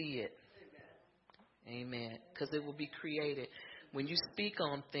 we'll see it. Amen. Because it will be created. When you speak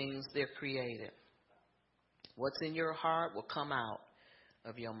on things, they're created. What's in your heart will come out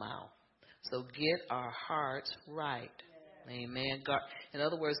of your mouth. So get our hearts right. Amen. In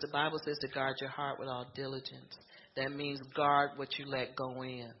other words, the Bible says to guard your heart with all diligence. That means guard what you let go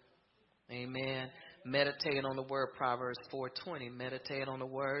in. Amen. Meditate on the word, Proverbs 4:20. Meditate on the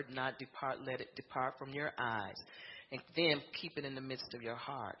word, not depart, let it depart from your eyes. And then keep it in the midst of your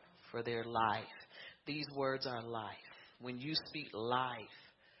heart, for their life. These words are life. When you speak life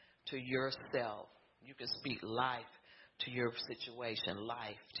to yourself, you can speak life to your situation,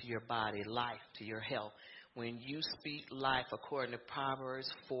 life to your body, life to your health. When you speak life, according to Proverbs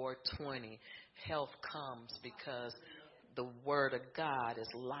 4:20, health comes because the word of God is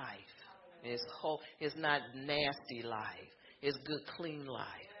life. It's whole. It's not nasty life. It's good, clean life.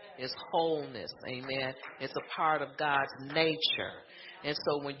 It's wholeness. Amen. It's a part of God's nature. And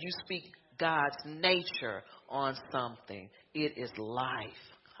so when you speak God's nature on something, it is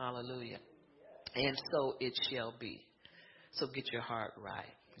life. Hallelujah. And so it shall be. So get your heart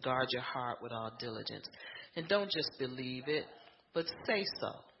right. Guard your heart with all diligence. And don't just believe it, but say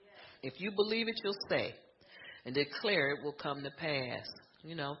so. If you believe it, you'll say. And declare it will come to pass.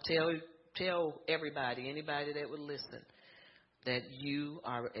 You know, tell everybody, anybody that would listen, that you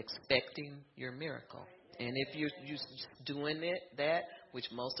are expecting your miracle. And if you're doing that, which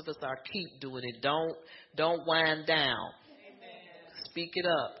most of us are, keep doing it. Don't wind down. Amen. Speak it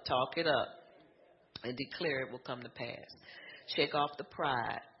up. Talk it up. And declare it will come to pass. Shake off the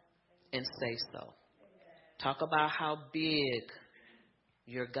pride and say so. Talk about how big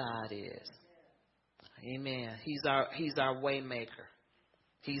your God is. Amen. He's our way maker.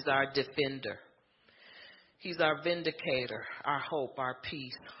 He's our defender. He's our vindicator, our hope, our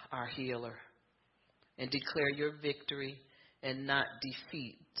peace, our healer. And declare your victory and not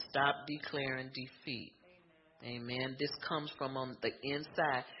defeat. Stop declaring defeat. Amen. This comes from on the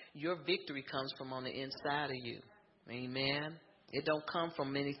inside. Your victory comes from on the inside of you. Amen. It don't come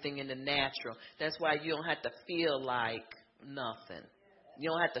from anything in the natural. That's why you don't have to feel like nothing. You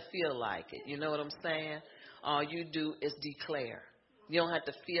don't have to feel like it. You know what I'm saying? All you do is declare. You don't have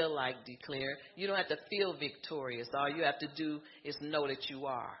to feel like declare. You don't have to feel victorious. All you have to do is know that you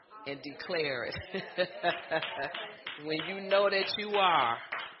are and declare it. When you know that you are,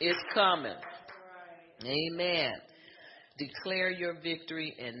 it's coming. Amen. Declare your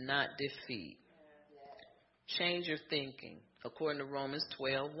victory and not defeat. Change your thinking. according to Romans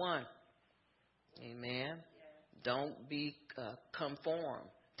 12:1. Amen. Don't be conformed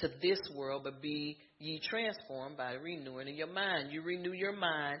to this world, but be ye transformed by the renewing of your mind. You renew your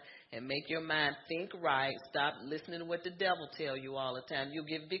mind and make your mind think right. Stop listening to what the devil tell you all the time. You'll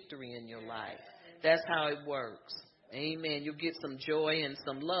get victory in your life. That's how it works. Amen. You'll get some joy and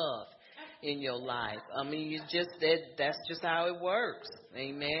some love in your life. I mean, that's just how it works.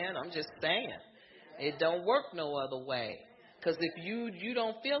 Amen. I'm just saying. It don't work no other way. Because if you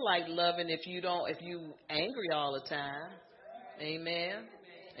don't feel like loving, if you angry all the time, amen.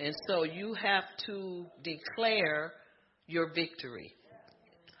 And so you have to declare your victory.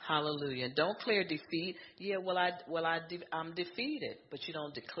 Hallelujah. And don't declare defeat. Yeah, I'm defeated, but you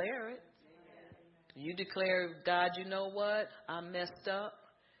don't declare it. You declare, God, you know what? I messed up,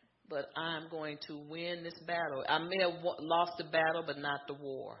 but I'm going to win this battle. I may have lost the battle, but not the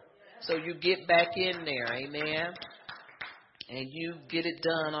war. So you get back in there, amen. And you get it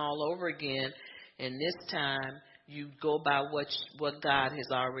done all over again. And this time, you go by what God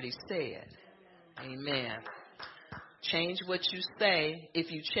has already said. Amen. Change what you say.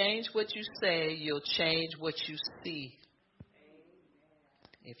 If you change what you say, you'll change what you see.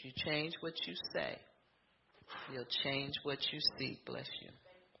 If you change what you say, you'll change what you see. Bless you.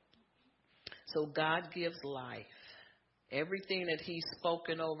 So God gives life. Everything that He's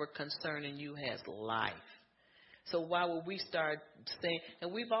spoken over concerning you has life. So why would we start saying,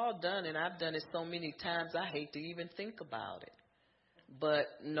 and we've all done it, I've done it so many times, I hate to even think about it. But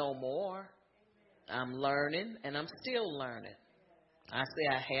no more. I'm learning, and I'm still learning. I say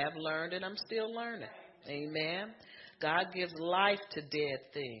I have learned, and I'm still learning. Amen. God gives life to dead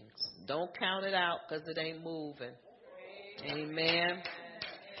things. Don't count it out because it ain't moving. Amen.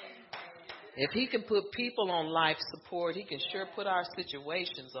 If He can put people on life support, He can sure put our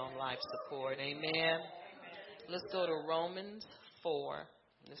situations on life support. Amen. Let's go to Romans 4.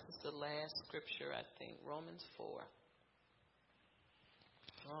 This is the last scripture, I think. Romans 4.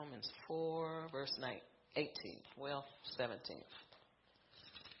 Romans 4, verse 18. Well, 17.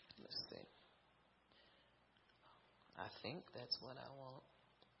 Let's see. I think that's what I want.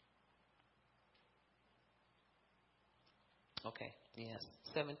 Okay, yes,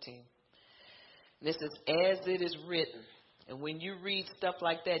 17. This is as it is written. And when you read stuff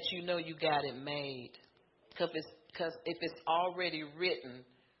like that, you know you got it made. Because if it's already written,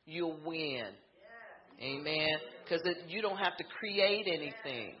 you'll win. Amen. Because you don't have to create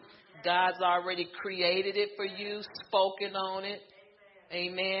anything. God's already created it for you, spoken on it.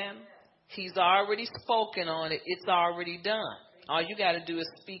 Amen. He's already spoken on it. It's already done. All you got to do is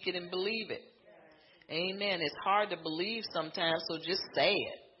speak it and believe it. Amen. It's hard to believe sometimes, so just say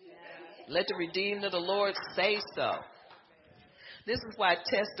it. Let the redeemed of the Lord say so. This is why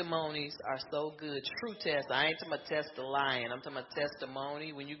testimonies are so good. True test. I ain't talking about test the lying. I'm talking about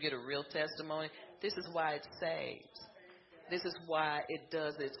testimony. When you get a real testimony, this is why it saves. This is why it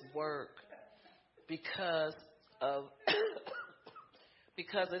does its work. Because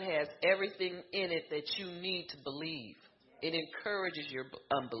it has everything in it that you need to believe. It encourages your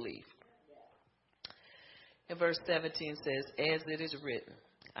unbelief. And verse 17 says, as it is written,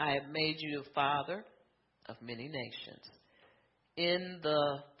 I have made you a father of many nations, in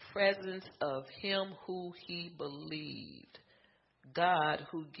the presence of him who he believed, God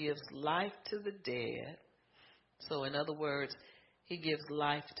who gives life to the dead. So in other words, he gives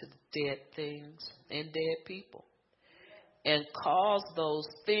life to dead things and dead people, and calls those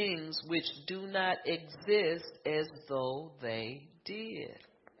things which do not exist as though they did.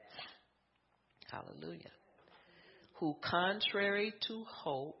 Hallelujah. Who contrary to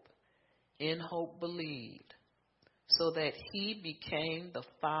hope, in hope believed, so that he became the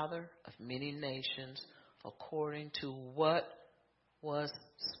father of many nations according to what was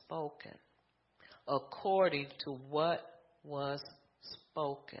spoken. According to what was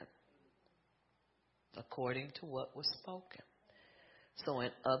spoken. According to what was spoken. So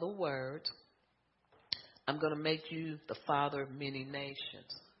in other words, I'm going to make you the father of many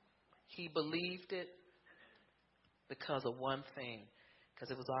nations. He believed it because of one thing, because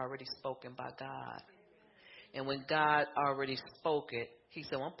it was already spoken by God. And when God already spoke it, he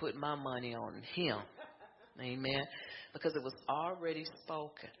said, well, I'm putting my money on him. Amen. Because it was already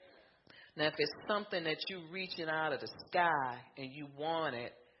spoken. Now, if it's something that you're reaching out of the sky and you want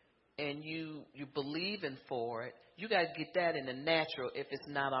it and you believing for it, you got to get that in the natural if it's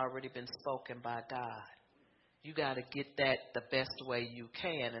not already been spoken by God. You got to get that the best way you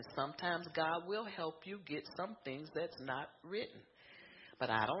can. And sometimes God will help you get some things that's not written. But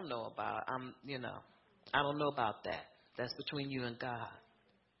I don't know about, I don't know about that. That's between you and God.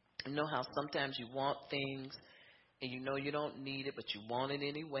 You know how sometimes you want things and you know you don't need it, but you want it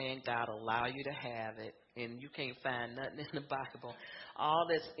anyway, and God allow you to have it, and you can't find nothing in the Bible. All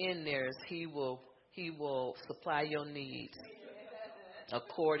that's in there is He will supply your needs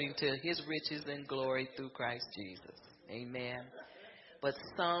according to His riches and glory through Christ Jesus. Amen. But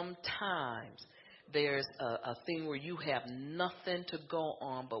sometimes there's a thing where you have nothing to go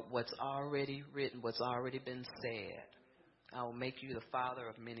on but what's already written, what's already been said. I will make you the father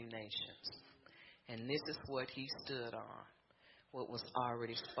of many nations. And this is what He stood on, what was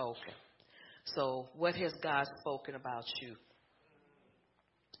already spoken. So what has God spoken about you?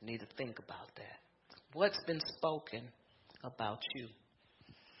 You need to think about that. What's been spoken about you?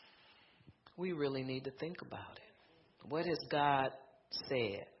 We really need to think about it. What has God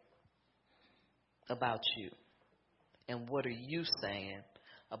said about you? And what are you saying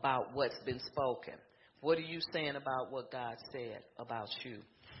about what's been spoken? What are you saying about what God said about you?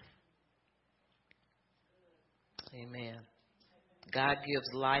 Amen. God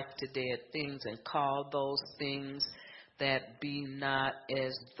gives life to dead things and call those things that be not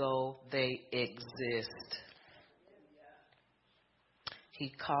as though they exist. He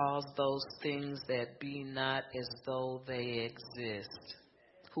calls those things that be not as though they exist.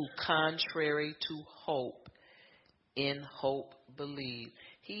 Who contrary to hope, in hope believe.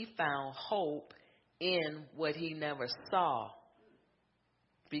 He found hope in what he never saw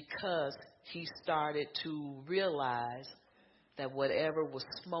because he started to realize that whatever was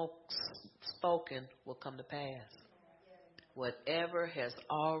spoken will come to pass. Whatever has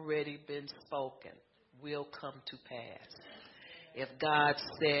already been spoken will come to pass. If God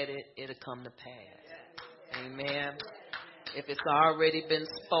said it, it'll come to pass. Amen. If it's already been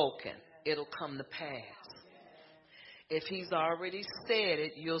spoken, it'll come to pass. If He's already said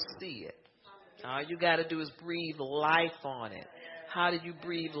it, you'll see it. All you got to do is breathe life on it. How do you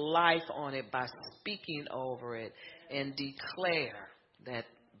breathe life on it? By speaking over it and declare that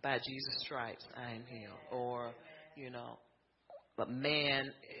by Jesus' stripes I am healed. Or, but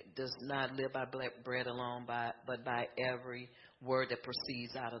man does not live by bread alone, but by every word that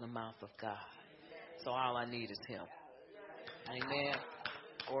proceeds out of the mouth of God. So all I need is Him. Amen.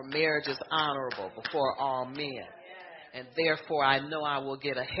 Or marriage is honorable before all men, and therefore I know I will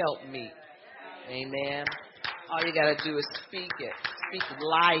get a helpmeet. Amen. All you got to do is speak it. Speak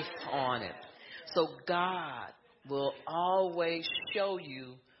life on it. So God will always show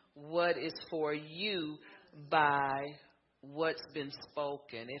you what is for you by what's been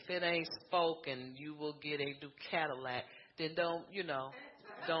spoken. If it ain't spoken, you will get a new Cadillac. Then don't,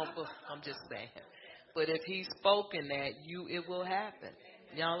 I'm just saying. But if He's spoken that, it will happen.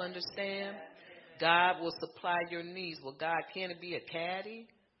 Y'all understand? God will supply your needs. Well, God, can it be a caddy?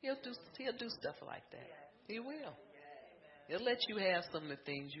 He'll do stuff like that. He will. He'll let you have some of the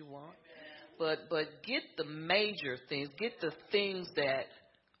things you want. But get the major things. Get the things that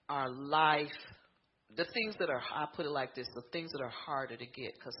are life. The things that are, I put it like this, the things that are harder to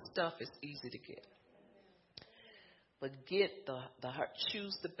get, because stuff is easy to get. But get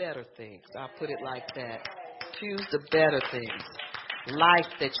choose the better things. I'll put it like that. Choose the better things. Life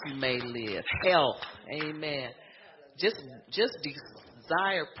that you may live. Health. Amen. Just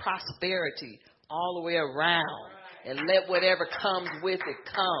desire prosperity all the way around. And let whatever comes with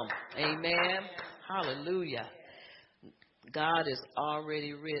it come. Amen. Hallelujah. God is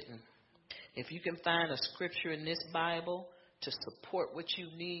already written. If you can find a scripture in this Bible to support what you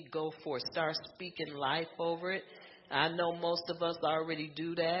need, go for it. Start speaking life over it. I know most of us already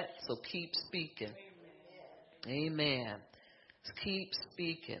do that, so keep speaking. Amen. Keep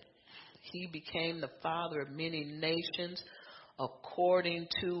speaking. He became the father of many nations according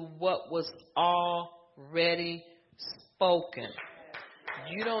to what was already spoken.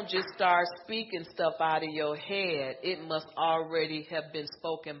 You don't just start speaking stuff out of your head. It must already have been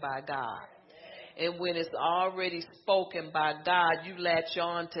spoken by God. And when it's already spoken by God, you latch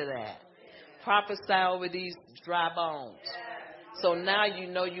on to that. Prophesy over these dry bones. So now you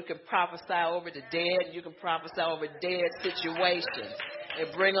know you can prophesy over the dead. You can prophesy over dead situations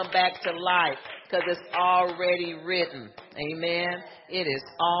and bring them back to life because it's already written. Amen. It is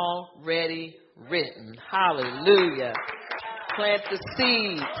already written. Hallelujah. Plant the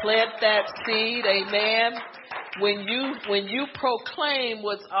seed. Plant that seed. Amen. When you proclaim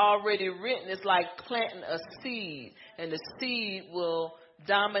what's already written, it's like planting a seed, and the seed will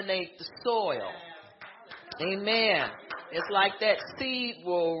dominate the soil. Amen. It's like that seed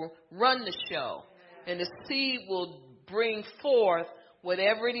will run the show, and the seed will bring forth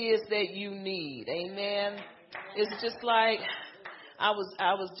whatever it is that you need. Amen. It's just like I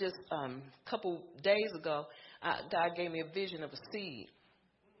was just a couple days ago. God gave me a vision of a seed,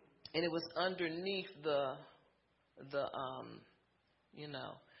 and it was underneath the the you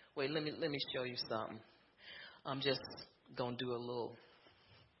know. Wait, let me show you something. I'm just gonna do a little.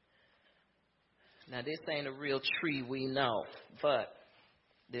 Now this ain't a real tree, we know, but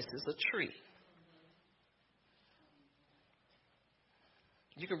this is a tree.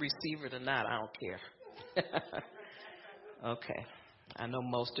 You can receive it or not, I don't care. Okay. I know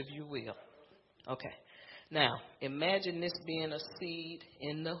most of you will. Okay. Now, imagine this being a seed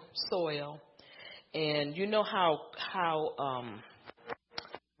in the soil. And you know how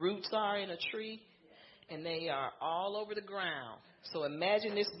roots are in a tree? And they are all over the ground. So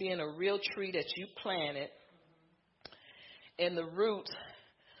imagine this being a real tree that you planted. And the roots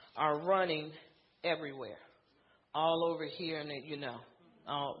are running everywhere. All over here, and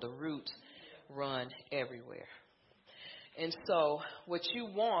all the roots run everywhere. And so what you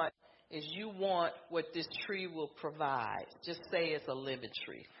want is what this tree will provide. Just say it's a lemon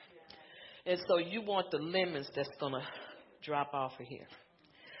tree. And so you want the lemons that's going to drop off of here.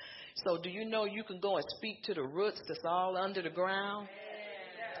 So do you know you can go and speak to the roots that's all under the ground?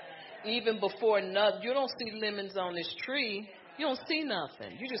 Even before you don't see lemons on this tree. You don't see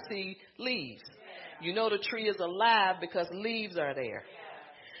nothing. You just see leaves. You know the tree is alive because leaves are there.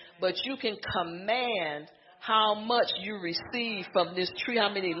 But you can command how much you receive from this tree, how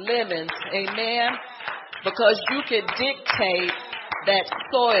many lemons, amen? Because you can dictate that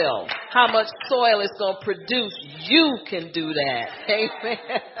soil, how much soil it's going to produce. You can do that,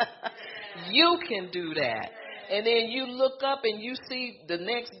 amen? You can do that. And then you look up and you see the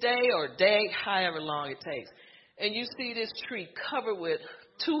next day or day, however long it takes, and you see this tree covered with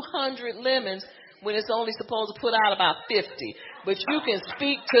 200 lemons when it's only supposed to put out about 50. But you can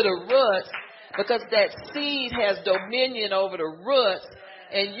speak to the roots because that seed has dominion over the roots,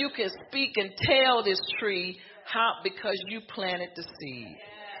 and you can speak and tell this tree how, because you planted the seed.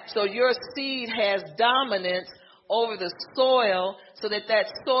 So your seed has dominance over the soil so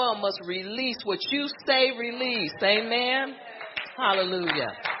that soil must release what you say release. Amen? Hallelujah.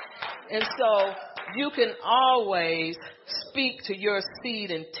 And so you can always speak to your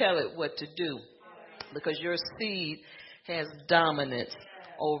seed and tell it what to do because your seed has dominance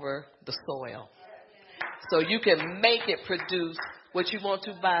over the soil. So you can make it produce what you want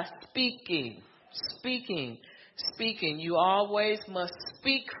to by speaking. You always must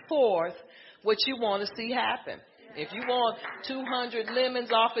speak forth what you want to see happen. If you want 200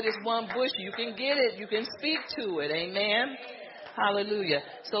 lemons off of this one bush, you can get it. You can speak to it. Amen. Hallelujah.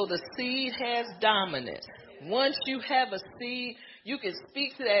 So the seed has dominance. Once you have a seed, you can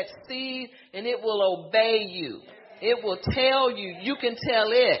speak to that seed and it will obey you. It will tell you. You can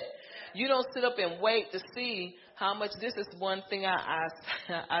tell it. You don't sit up and wait to see how much. This is one thing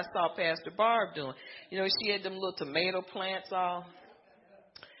I saw Pastor Barb doing. She had them little tomato plants all.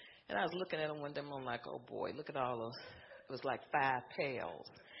 And I was looking at them one day, I'm like, oh boy, look at all those. It was like 5 pails.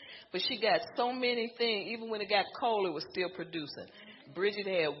 But she got so many things. Even when it got cold, it was still producing. Bridget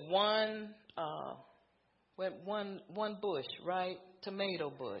had one bush, right? Tomato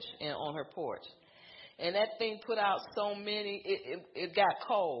bush on her porch. And that thing put out so many, it got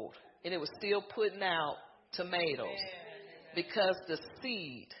cold. And it was still putting out tomatoes because the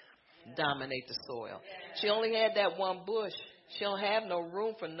seed dominate the soil. She only had that one bush. She don't have no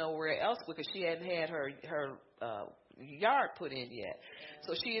room for nowhere else because she hadn't had her yard put in yet.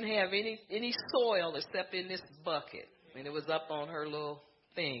 So she didn't have any soil except in this bucket. And it was up on her little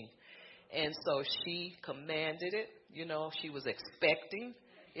thing. And so she commanded it. She was expecting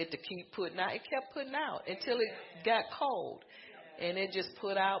it to keep putting out. It kept putting out until it got cold. And it just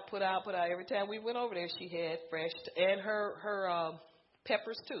put out. Every time we went over there, she had fresh, and her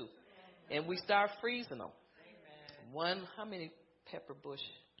peppers too. And we started freezing them. How many pepper bush?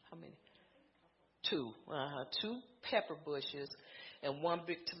 How many? 2. 2 pepper bushes and 1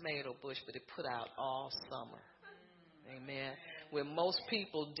 big tomato bush, but it put out all summer. Amen. When most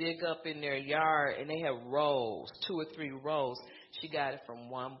people dig up in their yard and they have rows, 2 or 3 rows, she got it from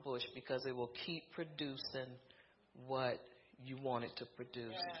 1 bush because it will keep producing what you want it to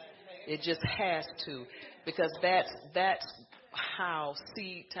produce. It just has to, because that's how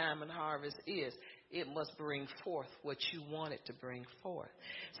seed time and harvest is. It must bring forth what you want it to bring forth.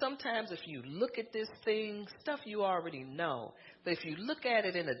 Sometimes if you look at this thing, stuff you already know, but if you look at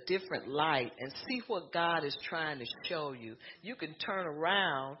it in a different light and see what God is trying to show you, you can turn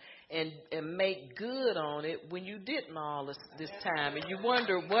around and make good on it when you didn't all this time. And you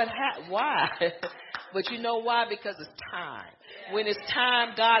wonder why. But you know why? Because it's time. When it's time,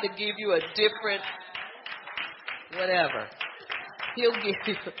 God will give you a different whatever.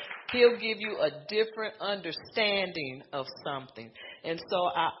 He'll give you a different understanding of something. And so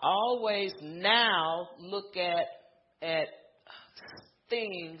I always now look at at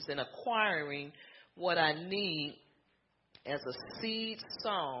things and acquiring what I need as a seed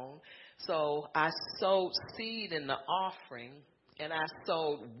sown. So I sowed seed in the offering, and I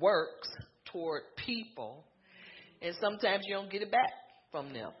sowed works toward people. And sometimes you don't get it back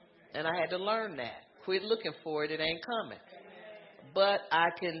from them. And I had to learn that. Quit looking for it. It ain't coming. But I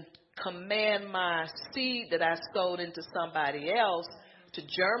can command my seed that I sowed into somebody else to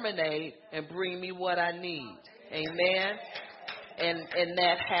germinate and bring me what I need. Amen. And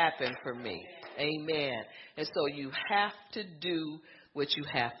that happened for me. Amen. And so you have to do what you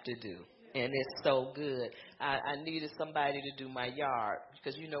have to do. And it's so good. I needed somebody to do my yard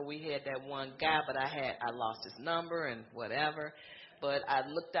because, you know, we had that one guy, but I lost his number and whatever. But I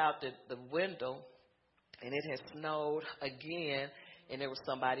looked out the window, and it had snowed again, and there was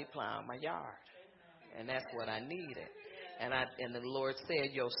somebody plowing my yard. And that's what I needed. And the Lord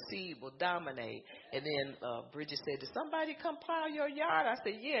said, your seed will dominate. And then Bridget said, did somebody come plow your yard? I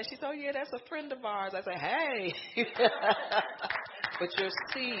said, yeah. She said, oh, yeah, that's a friend of ours. I said, hey. But your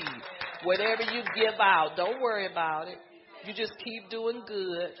seed, whatever you give out, don't worry about it. You just keep doing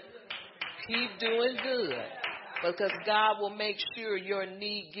good. Keep doing good. Because God will make sure your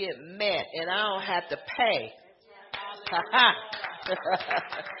need get met. And I don't have to pay.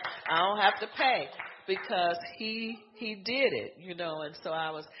 I don't have to pay. Because he did it, you know, and so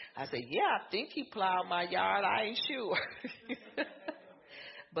I said, yeah, I think he plowed my yard. I ain't sure.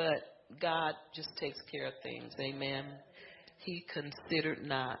 But God just takes care of things. Amen. He considered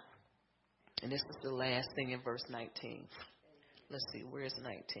not. And this is the last thing in verse 19. Let's see, where's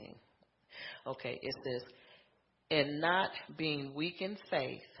 19? Okay, it says, and not being weak in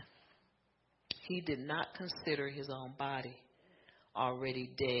faith, he did not consider his own body already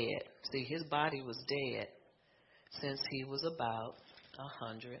dead. See, his body was dead since he was about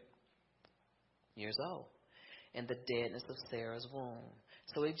 100 years old, and the deadness of Sarah's womb.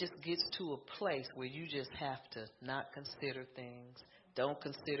 So it just gets to a place where you just have to not consider things. Don't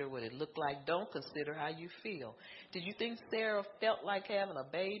consider what it looked like. Don't consider how you feel. Did you think Sarah felt like having a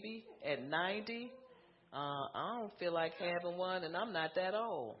baby at 90? I don't feel like having one, and I'm not that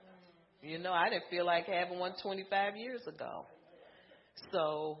old. You know, I didn't feel like having one 25 years ago.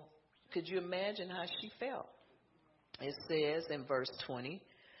 So could you imagine how she felt? It says in verse 20,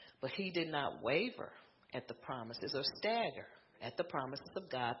 but he did not waver at the promises or stagger at the promises of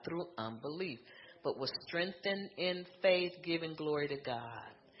God through unbelief, but was strengthened in faith, giving glory to God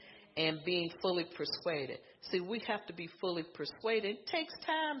and being fully persuaded. See, we have to be fully persuaded. It takes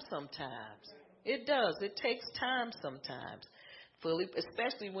time sometimes. It does. It takes time sometimes. Fully,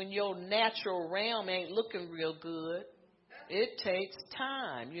 especially when your natural realm ain't looking real good. It takes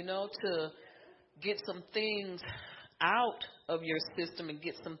time, you know, to get some things out of your system and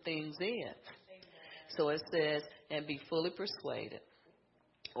get some things in. So it says, and be fully persuaded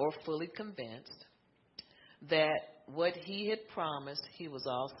or fully convinced that what he had promised, he was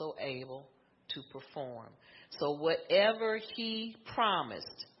also able to perform. So whatever he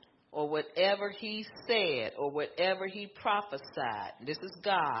promised or whatever he said or whatever he prophesied, this is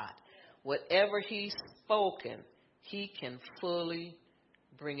God, whatever he's spoken, he can fully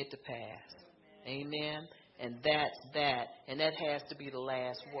bring it to pass. Amen. And that's that. And that has to be the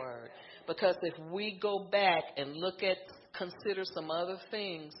last word. Because if we go back and consider some other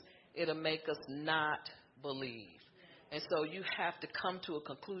things, it'll make us not believe. And so you have to come to a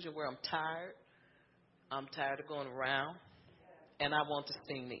conclusion where I'm tired. I'm tired of going around. And I want this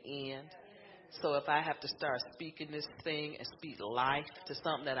thing to end. So if I have to start speaking this thing and speak life to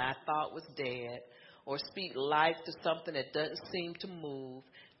something that I thought was dead, or speak life to something that doesn't seem to move,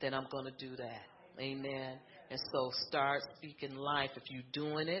 then I'm going to do that. Amen. And so start speaking life. If you're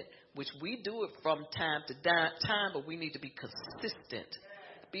doing it, which we do it from time to time, but we need to be consistent.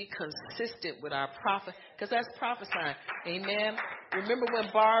 Be consistent with our prophet, because that's prophesying. Amen. Remember when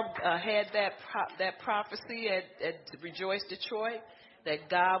Barb had that prophecy at Rejoice Detroit, that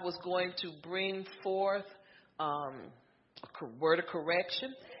God was going to bring forth a word of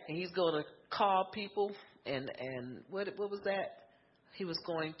correction, and he's going to call people, and what was that? He was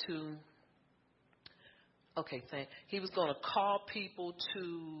going to, he was going to call people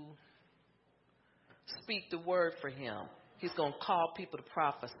to speak the word for him. He's going to call people to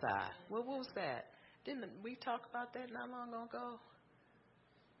prophesy. What was that? Didn't we talk about that not long ago?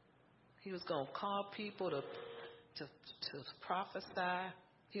 He was going to call people to prophesy.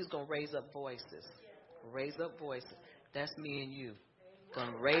 He was going to raise up voices. Raise up voices. That's me and you.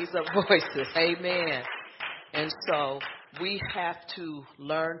 Going to raise up voices. Amen. And so we have to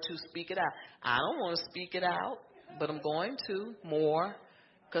learn to speak it out. I don't want to speak it out, but I'm going to more.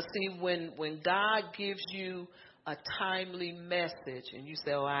 Because, see, when God gives you a timely message, and you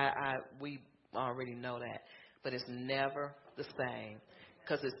say, "Oh, we already know that," but it's never the same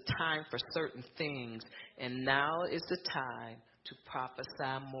because it's time for certain things, and now is the time to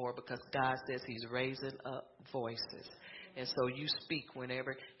prophesy more because God says He's raising up voices, and so you speak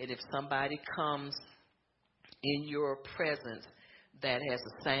whenever, and if somebody comes in your presence that has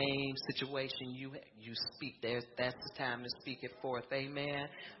the same situation you speak. That's the time to speak it forth. Amen.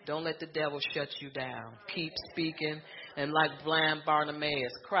 Don't let the devil shut you down. Keep speaking. And like blind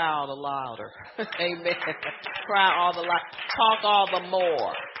Bartimaeus, cry all the louder. Amen. Cry all the louder. Talk all the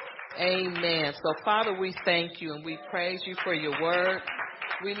more. Amen. So, Father, we thank you and we praise you for your word.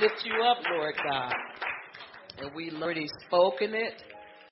 We lift you up, Lord God. And we already spoken it.